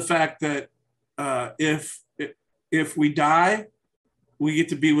love the fact that if we die, we get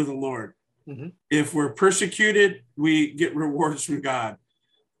to be with the Lord. Mm-hmm. If we're persecuted, we get rewards from God.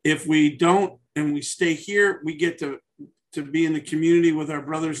 If we don't and we stay here, we get to be in the community with our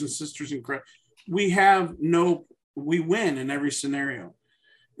brothers and sisters in Christ. we win in every scenario.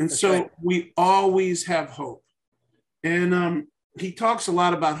 And That's so right. we always have hope. And he talks a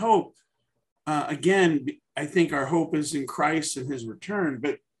lot about hope. Again, I think our hope is in Christ and his return,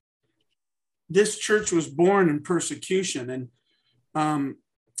 but this church was born in persecution. And,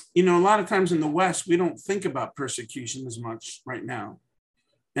 a lot of times in the West, we don't think about persecution as much right now.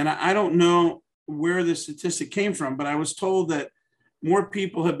 And I don't know where the statistic came from, but I was told that more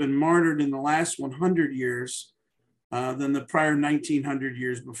people have been martyred in the last 100 years than the prior 1900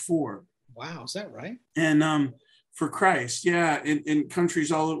 years before. Wow, is that right? And for Christ, yeah, in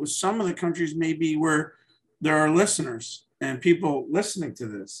countries all over, some of the countries maybe where there are listeners and people listening to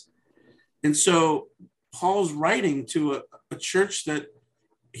this. And so Paul's writing to a church that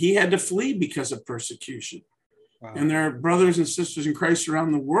he had to flee because of persecution. Wow. And there are brothers and sisters in Christ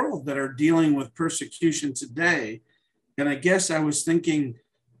around the world that are dealing with persecution today. And I guess I was thinking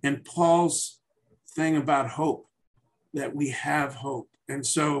in Paul's thing about hope, that we have hope. And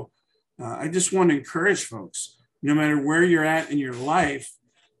so I just want to encourage folks, no matter where you're at in your life,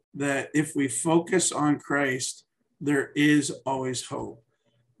 that if we focus on Christ, there is always hope.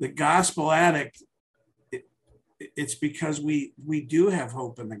 The gospel addict, it's because we do have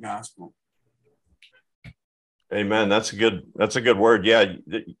hope in the gospel. Amen. That's a good word. Yeah.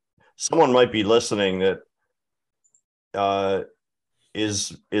 Someone might be listening that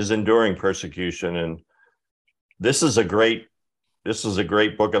is enduring persecution. And this is a great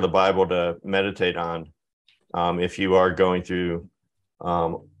book of the Bible to meditate on if you are going through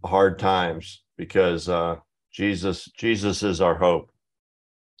hard times, because Jesus is our hope.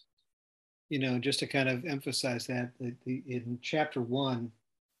 Just to kind of emphasize that, in chapter 1,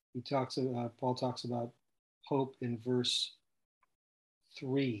 Paul talks about hope in verse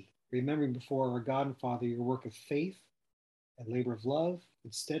 3, remembering before our God and Father your work of faith and labor of love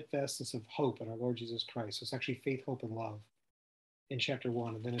and steadfastness of hope in our Lord Jesus Christ. So it's actually faith, hope, and love in chapter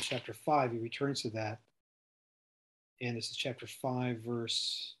 1. And then in chapter 5, he returns to that. And this is chapter 5,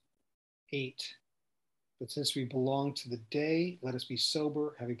 verse 8. But since we belong to the day, let us be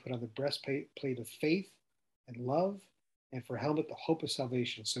sober, having put on the breastplate of faith and love, and for helmet, the hope of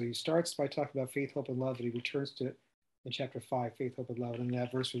salvation. So he starts by talking about faith, hope, and love, and he returns to it in chapter 5, faith, hope, and love. And in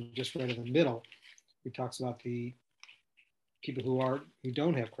that verse we just read in the middle, he talks about the people who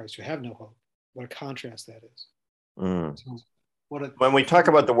don't have Christ, who have no hope. What a contrast that is. So when we talk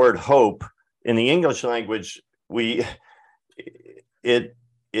about the word hope in the English language, it's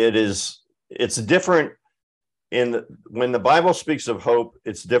different. When the Bible speaks of hope,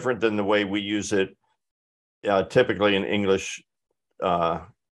 it's different than the way we use it typically in English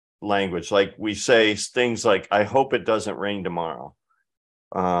language. Like we say things like, I hope it doesn't rain tomorrow.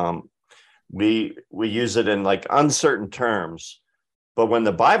 We use it in like uncertain terms, but when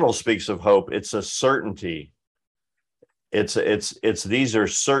the Bible speaks of hope, it's a certainty. It's these are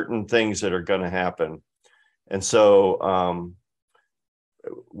certain things that are going to happen. And so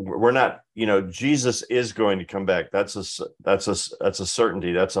we're not, Jesus is going to come back. That's a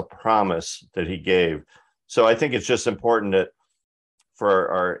certainty. That's a promise that he gave. So I think it's just important that for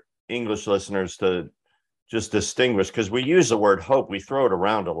our English listeners to just distinguish, because we use the word hope, we throw it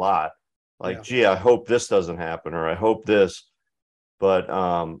around a lot. Like, gee, I hope this doesn't happen, or I hope this. But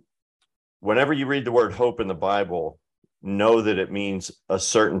whenever you read the word hope in the Bible, know that it means a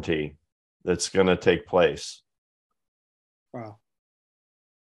certainty that's going to take place. Wow.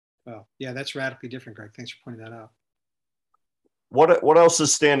 Well, yeah, that's radically different, Greg. Thanks for pointing that out. What else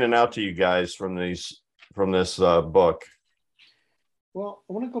is standing out to you guys from this book? Well,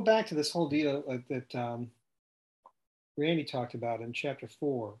 I want to go back to this whole deal that Randy talked about in chapter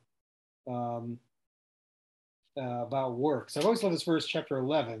 4 about works. I've always loved this verse, chapter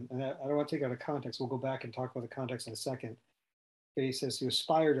 11, and I don't want to take it out of context. We'll go back and talk about the context in a second. But he says, to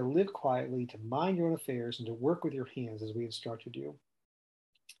aspire to live quietly, to mind your own affairs, and to work with your hands as we instructed you,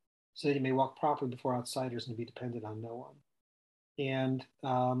 so that you may walk properly before outsiders and be dependent on no one. And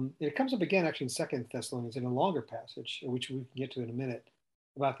it comes up again, actually, in 2 Thessalonians in a longer passage, which we can get to in a minute,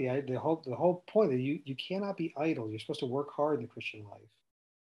 about the whole point that you cannot be idle. You're supposed to work hard in the Christian life.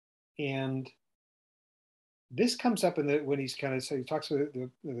 And this comes up when he's he talks about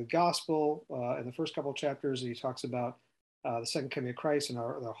the gospel in the first couple of chapters, and he talks about the second coming of Christ and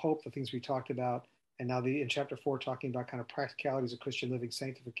the hope, the things we talked about. And now in chapter 4, talking about kind of practicalities of Christian living,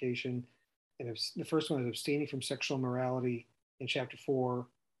 sanctification. And the first one is abstaining from sexual immorality in chapter 4,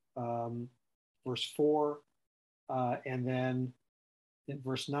 verse 4. And then in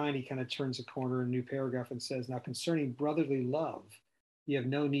verse 9, he kind of turns the corner in a new paragraph and says, now concerning brotherly love, you have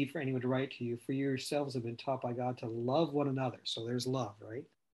no need for anyone to write to you, for you yourselves have been taught by God to love one another. So there's love, right?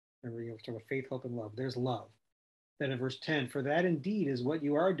 Remember, we're talking about faith, hope, and love. There's love. Then in verse 10, for that indeed is what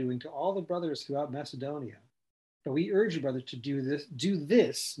you are doing to all the brothers throughout Macedonia. But we urge you, brother, to do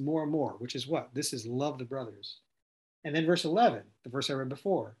this more and more, which is what? This is love the brothers. And then verse 11, the verse I read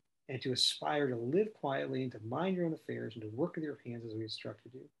before, and to aspire to live quietly and to mind your own affairs and to work with your hands as we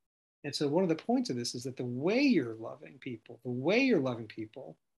instructed you. And so one of the points of this is that the way you're loving people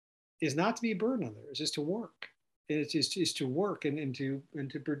is not to be a burden on others, is to work. Is to work and to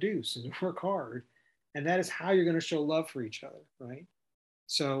produce and to work hard. And that is how you're going to show love for each other, right?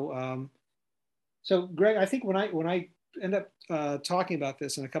 So, so Greg, I think when I end up talking about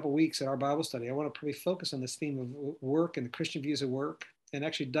this in a couple of weeks at our Bible study, I want to probably focus on this theme of work and the Christian views of work, and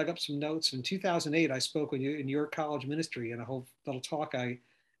actually dug up some notes. In 2008, I spoke with you in your college ministry in a whole little talk I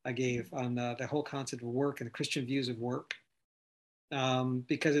gave on the whole concept of work and the Christian views of work,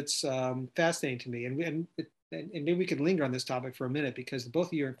 because it's fascinating to me. And maybe we could linger on this topic for a minute, because both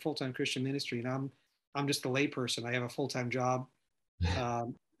of you are in full-time Christian ministry, and I'm just a layperson. I have a full-time job,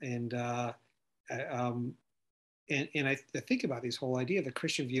 and I think about this whole idea of the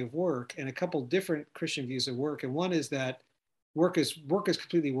Christian view of work and a couple different Christian views of work. And one is that work is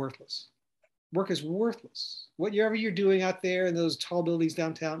completely worthless. Work is worthless. Whatever you're doing out there in those tall buildings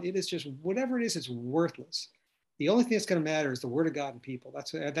downtown, it is just whatever it is, it's worthless. The only thing that's going to matter is the word of God and people.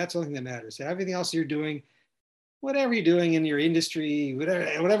 That's the only thing that matters. Everything else you're doing, whatever you're doing in your industry,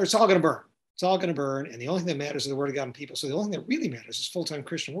 whatever, it's all going to burn. It's all going to burn. And the only thing that matters is the word of God and people. So the only thing that really matters is full-time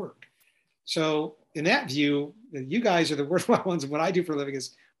Christian work. So in that view, you guys are the worthwhile ones, and what I do for a living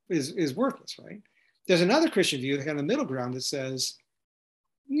is worthless, right? There's another Christian view, kind of the middle ground, that says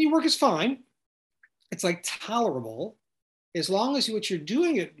your work is fine. It's like tolerable, as long as what you're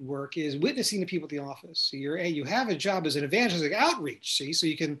doing at work is witnessing to people at the office. So you have a job as an evangelistic outreach, see, so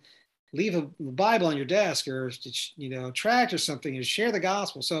you can leave a Bible on your desk or tract or something and share the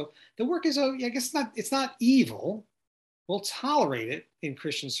gospel. So the work is, I guess it's not evil. We'll tolerate it in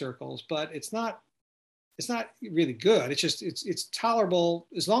Christian circles, but it's not really good. It's just it's tolerable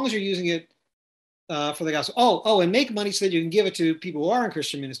as long as you're using it for the gospel. Oh, and make money so that you can give it to people who are in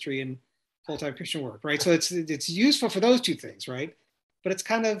Christian ministry and full-time Christian work, right? So it's useful for those two things, right? But it's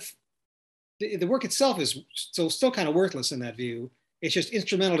kind of the work itself is still kind of worthless in that view. It's just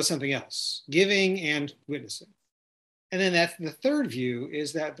instrumental to something else, giving and witnessing. And then the third view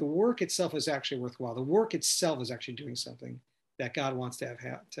is that the work itself is actually worthwhile. The work itself is actually doing something that God wants to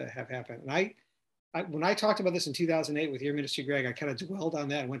have happen. And when I talked about this in 2008 with your ministry, Greg, I kind of dwelled on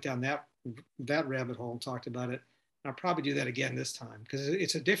that and went down that rabbit hole and talked about it. And I'll probably do that again this time, because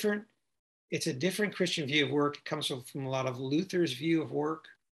it's a different Christian view of work. It comes from a lot of Luther's view of work,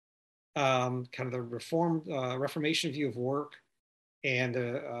 kind of the Reformation view of work, and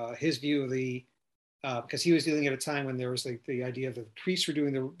his view of because he was dealing at a time when there was the idea of the priests were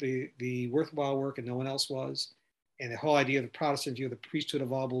doing the worthwhile work and no one else was, and the whole idea of the Protestant view of the priesthood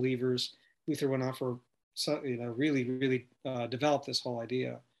of all believers. Luther went on for really developed this whole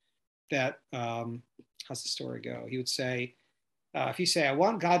idea that how's the story go? He would say, if you say, I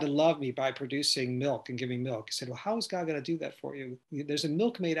want God to love me by producing milk and giving milk, he said, well, how is God going to do that for you? There's a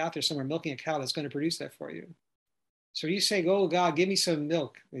milkmaid out there somewhere milking a cow that's going to produce that for you. So you say, oh, God, give me some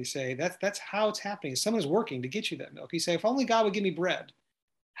milk. They say, that's how it's happening. Someone's working to get you that milk. You say, if only God would give me bread.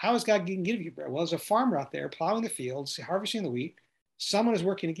 How is God going to give you bread? Well, there's a farmer out there plowing the fields, harvesting the wheat. Someone is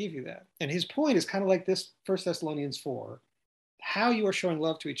working to give you that. And his point is kind of like this 1 Thessalonians 4. How you are showing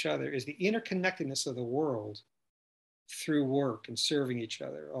love to each other is the interconnectedness of the world through work and serving each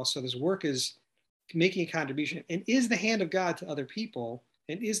other. Also, this work is making a contribution and is the hand of God to other people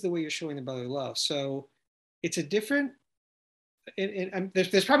and is the way you're showing them brotherly love. So it's a different, and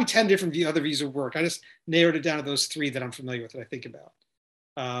there's probably 10 different other views of work. I just narrowed it down to those three that I'm familiar with that I think about.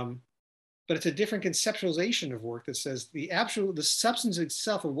 But it's a different conceptualization of work that says the substance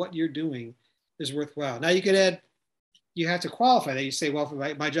itself of what you're doing is worthwhile. Now you could add, you have to qualify that. You say, well,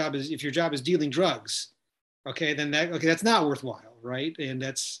 if your job is dealing drugs, okay, then that's not worthwhile, right? And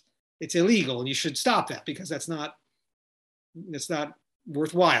it's illegal, and you should stop that because it's not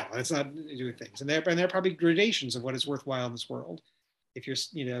worthwhile. It's not doing things. And there are probably gradations of what is worthwhile in this world. If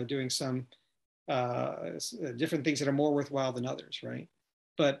you're doing some different things that are more worthwhile than others, right?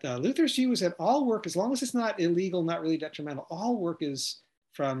 But Luther's view is that all work, as long as it's not illegal, not really detrimental, all work is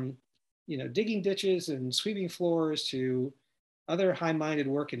from digging ditches and sweeping floors to other high-minded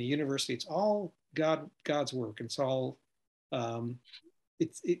work in a university. It's all God's work. It's all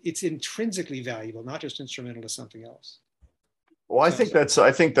it's intrinsically valuable, not just instrumental to something else. Well, I think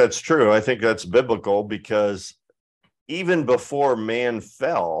that's true. I think that's biblical, because even before man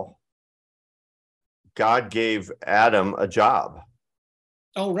fell, God gave Adam a job.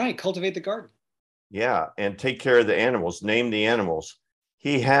 Oh, right. Cultivate the garden. Yeah, and take care of the animals, name the animals.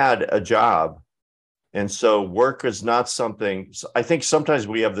 He had a job. And so work is not something, I think sometimes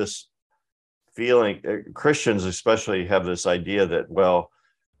we have this feeling, Christians especially have this idea that, well,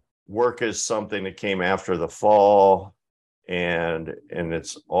 work is something that came after the fall and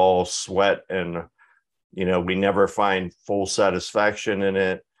it's all sweat and, we never find full satisfaction in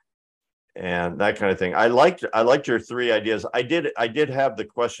it and that kind of thing. I liked your three ideas. I did have the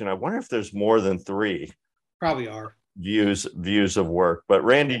question. I wonder if there's more than three Probably are views of work. But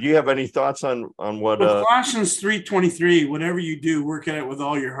Randy, do you have any thoughts on what? Well, Colossians 3:23, whatever you do, work at it with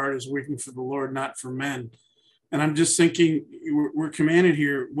all your heart as working for the Lord, not for men. And I'm just thinking we're commanded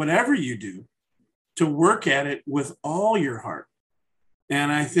here, whatever you do, to work at it with all your heart.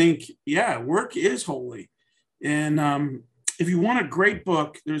 And I think, yeah, work is holy. And if you want a great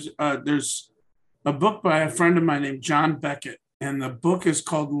book, there's a book by a friend of mine named John Beckett, and the book is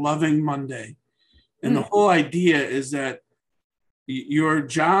called Loving Monday. And the whole idea is that your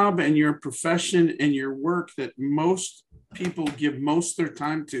job and your profession and your work that most people give most of their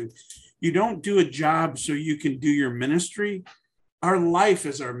time to, you don't do a job so you can do your ministry. Our life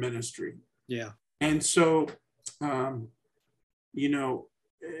is our ministry. Yeah. And so,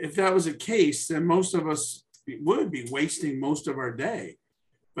 if that was a case, then most of us would be wasting most of our day.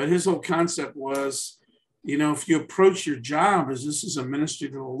 But his whole concept was, if you approach your job as this is a ministry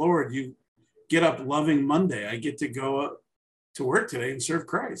to the Lord, you get up loving Monday. I get to go up to work today and serve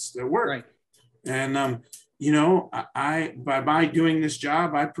Christ at work. Right. And, I by my doing this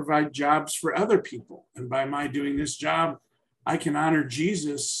job, I provide jobs for other people. And by my doing this job, I can honor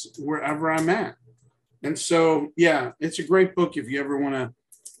Jesus wherever I'm at. And so, yeah, it's a great book if you ever want to,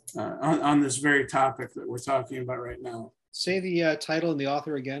 on this very topic that we're talking about right now. Say the title and the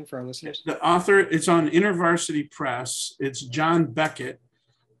author again for our listeners. The author, it's on InterVarsity Press. It's John Beckett.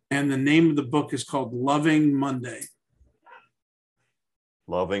 And the name of the book is called Loving Monday.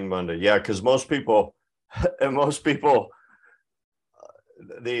 Loving Monday. Yeah, because most people,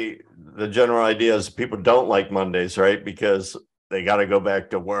 the general idea is people don't like Mondays, right? Because they got to go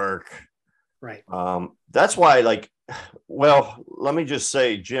back to work. Right. That's why, let me just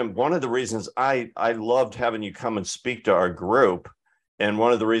say, Jim, one of the reasons I loved having you come and speak to our group, and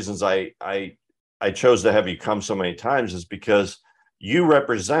one of the reasons I chose to have you come so many times is because you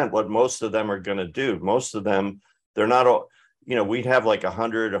represent what most of them are going to do. Most of them, they're not all, we'd have like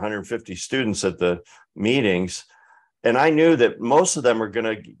 100, 150 students at the meetings. And I knew that most of them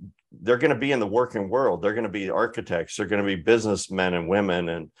they're going to be in the working world. They're going to be architects. They're going to be businessmen and women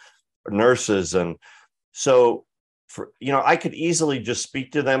and nurses. And so, I could easily just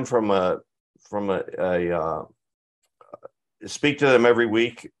speak to them speak to them every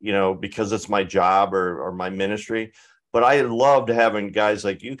week, because it's my job or my ministry. But I loved having guys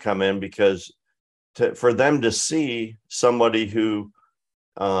like you come in because for them to see somebody who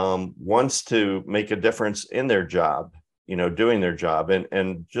wants to make a difference in their job, doing their job,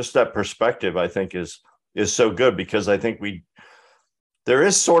 and just that perspective, I think is so good, because I think there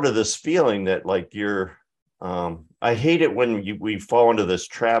is sort of this feeling that I hate it when we fall into this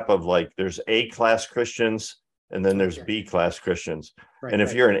trap of there's A-class Christians and then there's B-class Christians. Right, and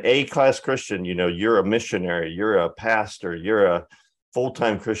if you're an A-class Christian, you're a missionary, you're a pastor, you're a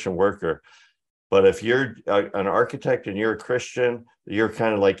full-time Christian worker. But if you're an architect and you're a Christian, you're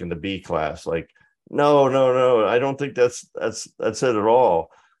kind of in the B class. No, I don't think that's it at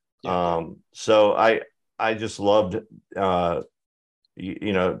all. Yeah. So I just loved,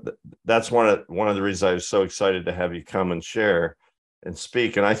 that's one of the reasons I was so excited to have you come and share and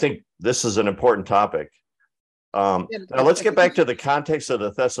speak. And I think this is an important topic. Now let's get back to the context of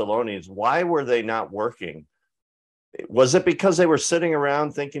the Thessalonians. Why were they not working? Was it because they were sitting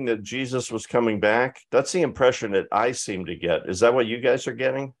around thinking that Jesus was coming back? That's the impression that I seem to get. Is that what you guys are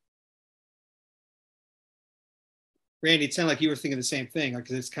getting? Randy, it sounded like you were thinking the same thing,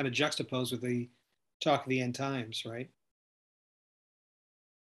 because it's kind of juxtaposed with the talk of the end times, right?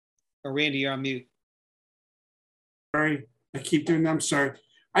 Or Randy, you're on mute. Sorry, I keep doing that. I'm sorry.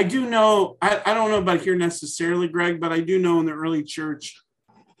 I do know, I don't know about here necessarily, Greg, but I do know in the early church,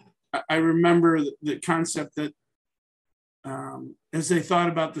 I remember the concept that as they thought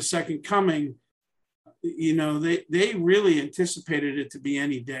about the second coming, they really anticipated it to be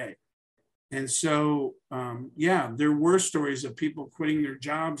any day. And so, there were stories of people quitting their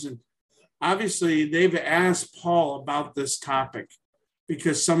jobs. And obviously, they've asked Paul about this topic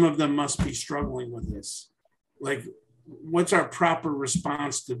because some of them must be struggling with this. What's our proper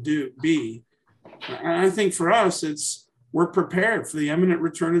response to be? And I think for us, we're prepared for the imminent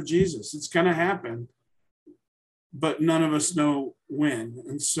return of Jesus. It's going to happen. but none of us know when.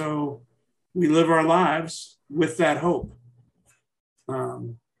 And so we live our lives with that hope.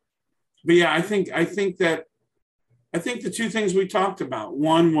 But yeah, I think the two things we talked about,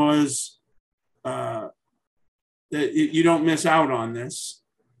 one was that you don't miss out on this,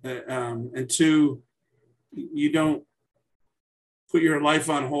 and two, you don't put your life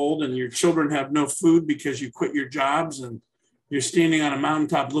on hold and your children have no food because you quit your jobs and you're standing on a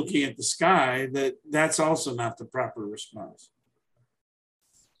mountaintop looking at the sky. That's also not the proper response.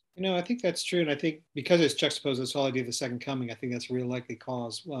 I think that's true. And I think because it's juxtaposed this whole idea of the second coming, I think that's a real likely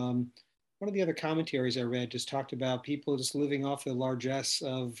cause. One of the other commentaries I read just talked about people just living off the largesse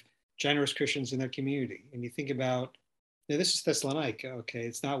of generous Christians in their community. And you think about, this is Thessalonica, okay?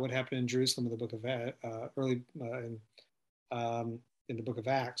 It's not what happened in Jerusalem in the book of in the book of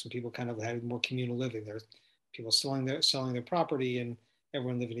Acts, when people kind of had more communal living. There's people selling their property and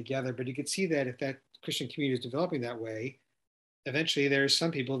everyone living together. But you could see that if that Christian community is developing that way, eventually there's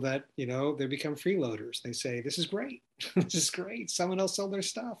some people that, they become freeloaders. They say, this is great. This is great. Someone else sold their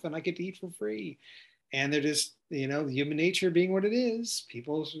stuff and I get to eat for free. And they're just, human nature being what it is.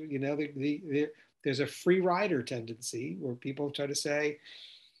 People, there's a free rider tendency where people try to say,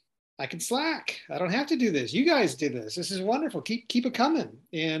 I can slack. I don't have to do this. You guys did this. This is wonderful. Keep it coming.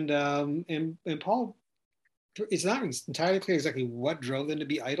 And Paul, it's not entirely clear exactly what drove them to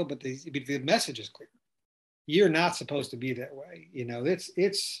be idle, but the message is clear. You're not supposed to be that way.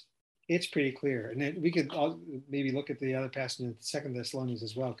 It's pretty clear. And then we could maybe look at the other passage in 2 Thessalonians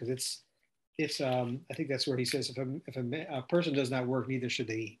as well, because it's I think that's where he says if a person does not work, neither should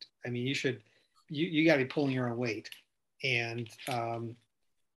they eat. I mean, you got to be pulling your own weight. And and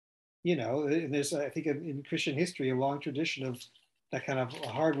there's, I think, in Christian history, a long tradition of that kind of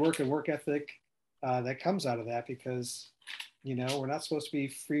hard work and work ethic that comes out of that, because, we're not supposed to be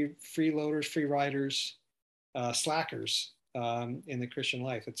freeloaders, free riders, slackers in the Christian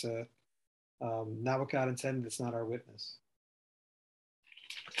life. It's not what God intended. It's not our witness.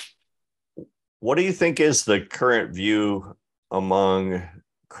 What do you think is the current view among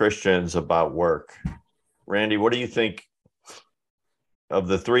Christians about work? Randy, what do you think of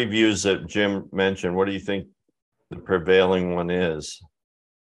the three views that Jim mentioned? What do you think the prevailing one is?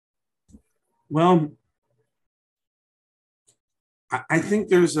 Well, I think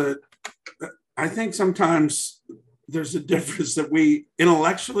sometimes there's a difference that we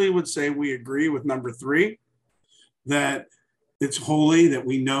intellectually would say we agree with number three, that it's holy, that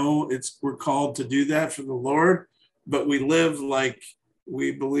we know we're called to do that for the Lord, but we live like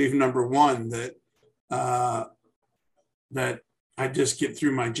we believe number one, that I just get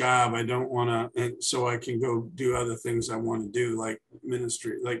through my job. I don't want to, so I can go do other things I want to do, like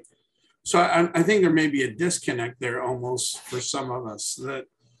ministry. So I think there may be a disconnect there almost for some of us that,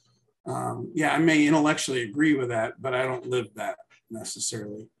 I may intellectually agree with that, but I don't live that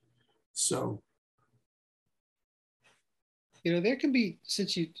necessarily. So. There can be,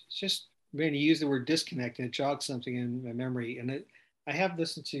 since you just, Randy, used the word disconnect, and it jogged something in my memory. And I have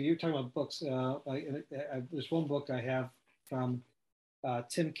listened to, you're talking about books. There's one book I have from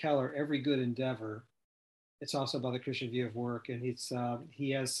Tim Keller, Every Good Endeavor. It's also about the Christian view of work. And he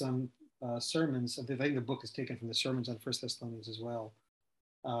has some sermons. I think the book is taken from the sermons on 1 Thessalonians as well.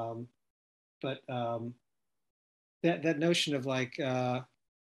 But that notion of like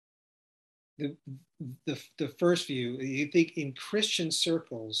the first view, you think in Christian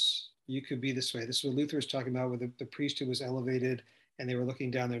circles, you could be this way. This is what Luther was talking about, where the priesthood was elevated and they were looking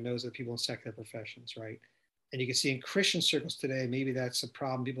down their nose at people in secular professions, right? And you can see in Christian circles today, maybe that's a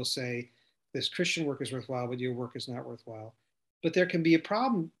problem. People say this Christian work is worthwhile, but your work is not worthwhile. But there can be a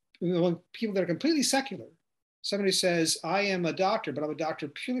problem among people that are completely secular. Somebody says, I am a doctor, but I'm a doctor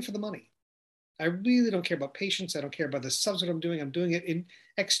purely for the money. I really don't care about patients. I don't care about the substance I'm doing. I'm doing it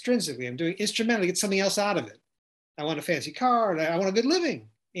extrinsically. I'm doing instrumentally, get something else out of it. I want a fancy car, and I want a good living,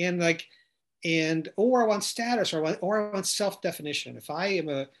 or I want status, or I want self-definition. If I am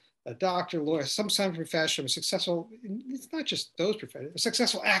a doctor, lawyer, some kind of profession, I'm a successful, it's not just those professions, a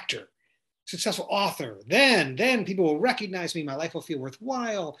successful actor, successful author, then people will recognize me. My life will feel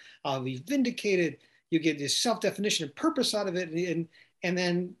worthwhile. I'll be vindicated. You get this self-definition and purpose out of it. And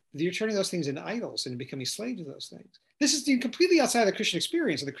then you're turning those things into idols and becoming slaves to those things. This is completely outside of the Christian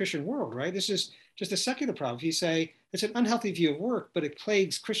experience of the Christian world, right? This is just a secular problem. If you say it's an unhealthy view of work, but it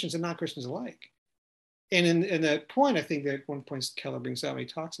plagues Christians and non-Christians alike. And in the point, I think that one point Keller brings out when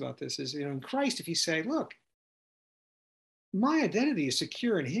he talks about this is, in Christ, if you say, look, my identity is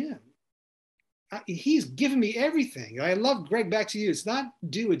secure in him. He's given me everything. I love, Greg, back to you. It's not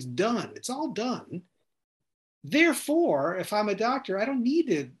do, it's done. It's all done. Therefore, if I'm a doctor, I don't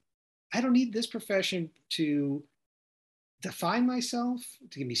need this profession to define myself,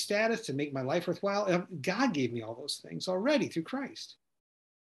 to give me status, to make my life worthwhile. God gave me all those things already through Christ.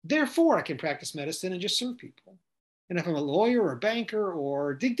 Therefore, I can practice medicine and just serve people. And if I'm a lawyer or a banker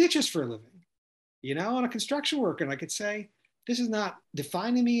or dig ditches for a living, I'm a construction worker, and I could say, this is not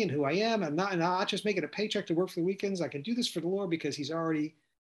defining me and who I am. I'm not just making a paycheck to work for the weekends. I can do this for the Lord because He's already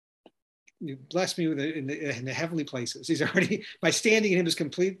blessed me with in the heavenly places. He's already, my standing in Him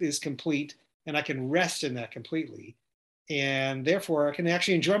is complete, and I can rest in that completely. And therefore, I can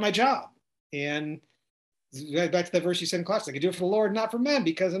actually enjoy my job. And back to that verse you said in class, I can do it for the Lord, not for men,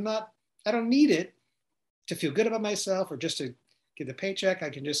 because I don't need it to feel good about myself or just to get the paycheck. I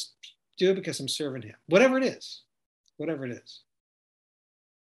can just do it because I'm serving Him, whatever it is.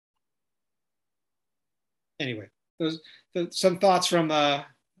 Anyway, some thoughts from I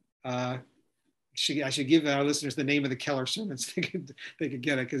should give our listeners the name of the Keller sermons. They could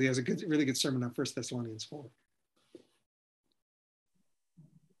get it, because he has a really good sermon on 1 Thessalonians 4.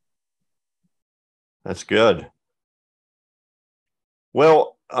 That's good.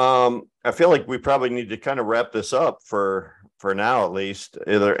 Well, I feel like we probably need to kind of wrap this up for now, at least.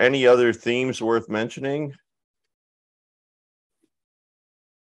 Are there any other themes worth mentioning?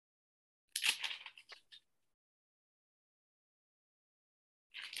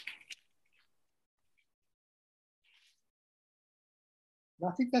 I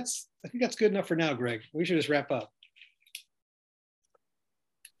think that's good enough for now, Greg. We should just wrap up.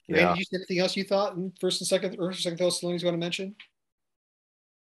 Yeah. Randy, did you see anything else you thought in First and Second Thessalonians you want to mention?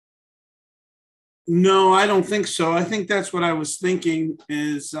 No, I don't think so. I think that's what I was thinking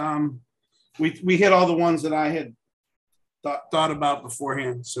is we hit all the ones that I had thought about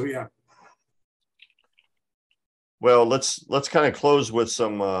beforehand. So yeah. Well, let's kind of close with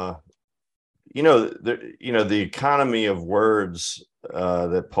some the economy of words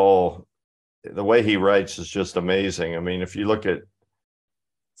that Paul, the way he writes is just amazing. I mean, if you look at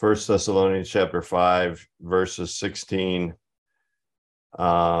 1 Thessalonians chapter 5, verses 16,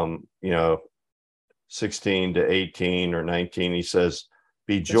 16 to 18 or 19, he says,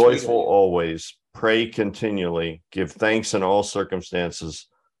 be joyful always, pray continually, give thanks in all circumstances,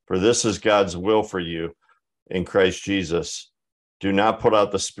 for this is God's will for you in Christ Jesus. Do not put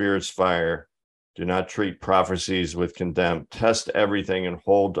out the Spirit's fire. Do not treat prophecies with contempt. Test everything and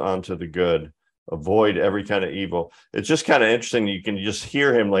hold on to the good. Avoid every kind of evil. It's just kind of interesting. You can just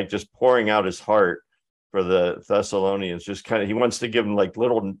hear him like just pouring out his heart for the Thessalonians. Just kind of, he wants to give them like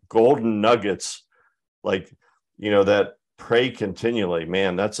little golden nuggets, like, that pray continually.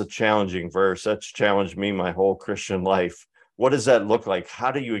 Man, that's a challenging verse. That's challenged me my whole Christian life. What does that look like?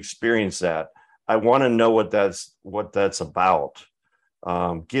 How do you experience that? I want to know what that's about.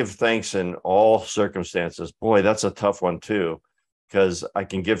 Give thanks in all circumstances. Boy, that's a tough one too, because I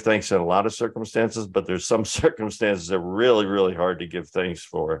can give thanks in a lot of circumstances, but there's some circumstances that are really, really hard to give thanks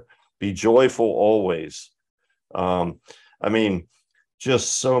for. Be joyful always.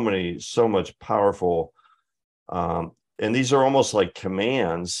 Just so much powerful. And these are almost like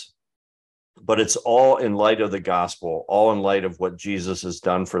commands, but it's all in light of the gospel, all in light of what Jesus has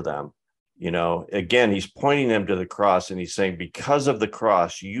done for them. Again, he's pointing them to the cross, and he's saying, because of the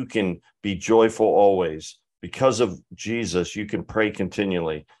cross, you can be joyful always. Because of Jesus, you can pray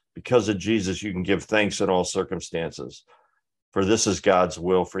continually. Because of Jesus, you can give thanks in all circumstances. For this is God's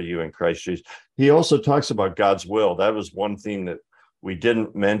will for you in Christ Jesus. He also talks about God's will. That was one thing that we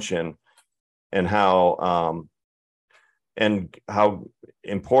didn't mention, and how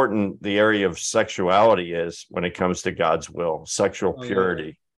important the area of sexuality is when it comes to God's will, sexual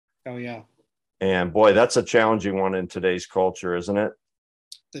purity. Oh, yeah. And boy, that's a challenging one in today's culture, isn't it?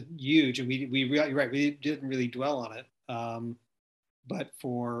 Huge. And you're right. We didn't really dwell on it. But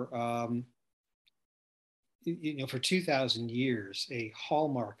for 2,000 years, a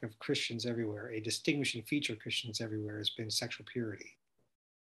hallmark of Christians everywhere, a distinguishing feature of Christians everywhere has been sexual purity.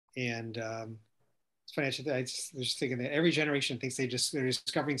 And it's funny. I was thinking that every generation thinks they're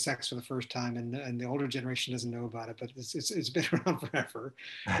discovering sex for the first time, and the older generation doesn't know about it, but it's been around forever,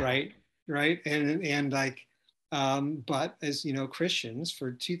 right? Right. But as Christians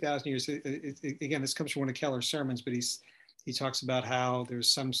for 2,000 years, again, this comes from one of Keller's sermons, but he talks about how there's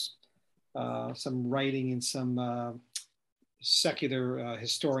some writing in some secular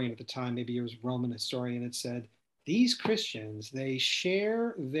historian at the time, maybe it was Roman historian, it said, these Christians, they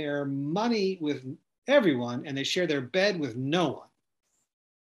share their money with everyone and they share their bed with no one.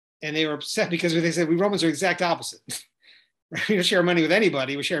 And they were upset because they said, we Romans are the exact opposite. We don't share money with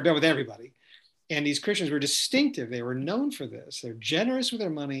anybody, we share a bed with everybody. And these Christians were distinctive. They were known for this. They're generous with their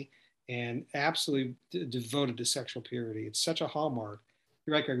money and absolutely devoted to sexual purity. It's such a hallmark.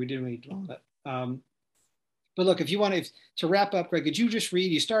 You're right, Greg, we didn't really dwell on it. But look, if you want to wrap up, Greg, could you just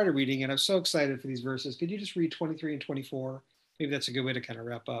read? You started reading, and I'm so excited for these verses. Could you just read 23 and 24? Maybe that's a good way to kind of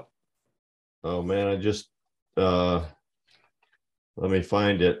wrap up. Oh man, I just let me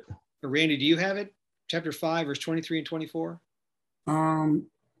find it. But Randy, do you have it? Chapter 5, verse 23 and 24.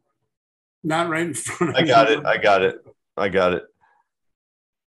 Not right in front of me. I got it.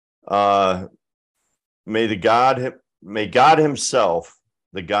 May God himself,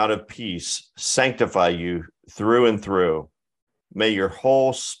 the God of peace, sanctify you through and through. May your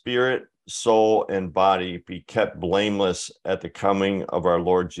whole spirit, soul, and body be kept blameless at the coming of our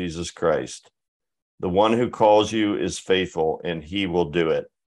Lord Jesus Christ. The one who calls you is faithful, and he will do it.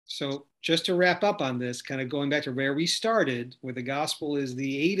 So just to wrap up on this, kind of going back to where we started, where the gospel is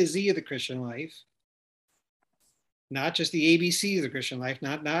the A to Z of the Christian life, not just the ABC of the Christian life,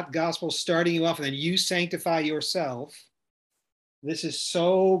 not gospel starting you off and then you sanctify yourself. This is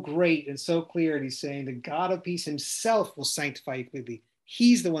so great and so clear. And he's saying the God of peace himself will sanctify you completely.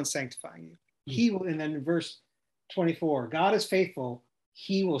 He's the one sanctifying you. He will, and then in verse 24, God is faithful.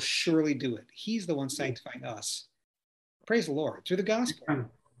 He will surely do it. He's the one sanctifying us. Praise the Lord through the gospel.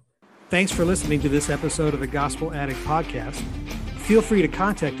 Thanks for listening to this episode of the Gospel Addict Podcast. Feel free to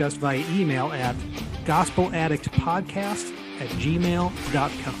contact us via email at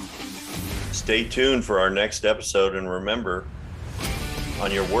gospeladdictpodcast@gmail.com. Stay tuned for our next episode, and remember,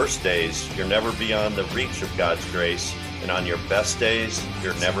 on your worst days, you're never beyond the reach of God's grace, and on your best days,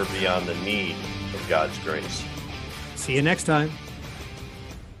 you're never beyond the need of God's grace. See you next time.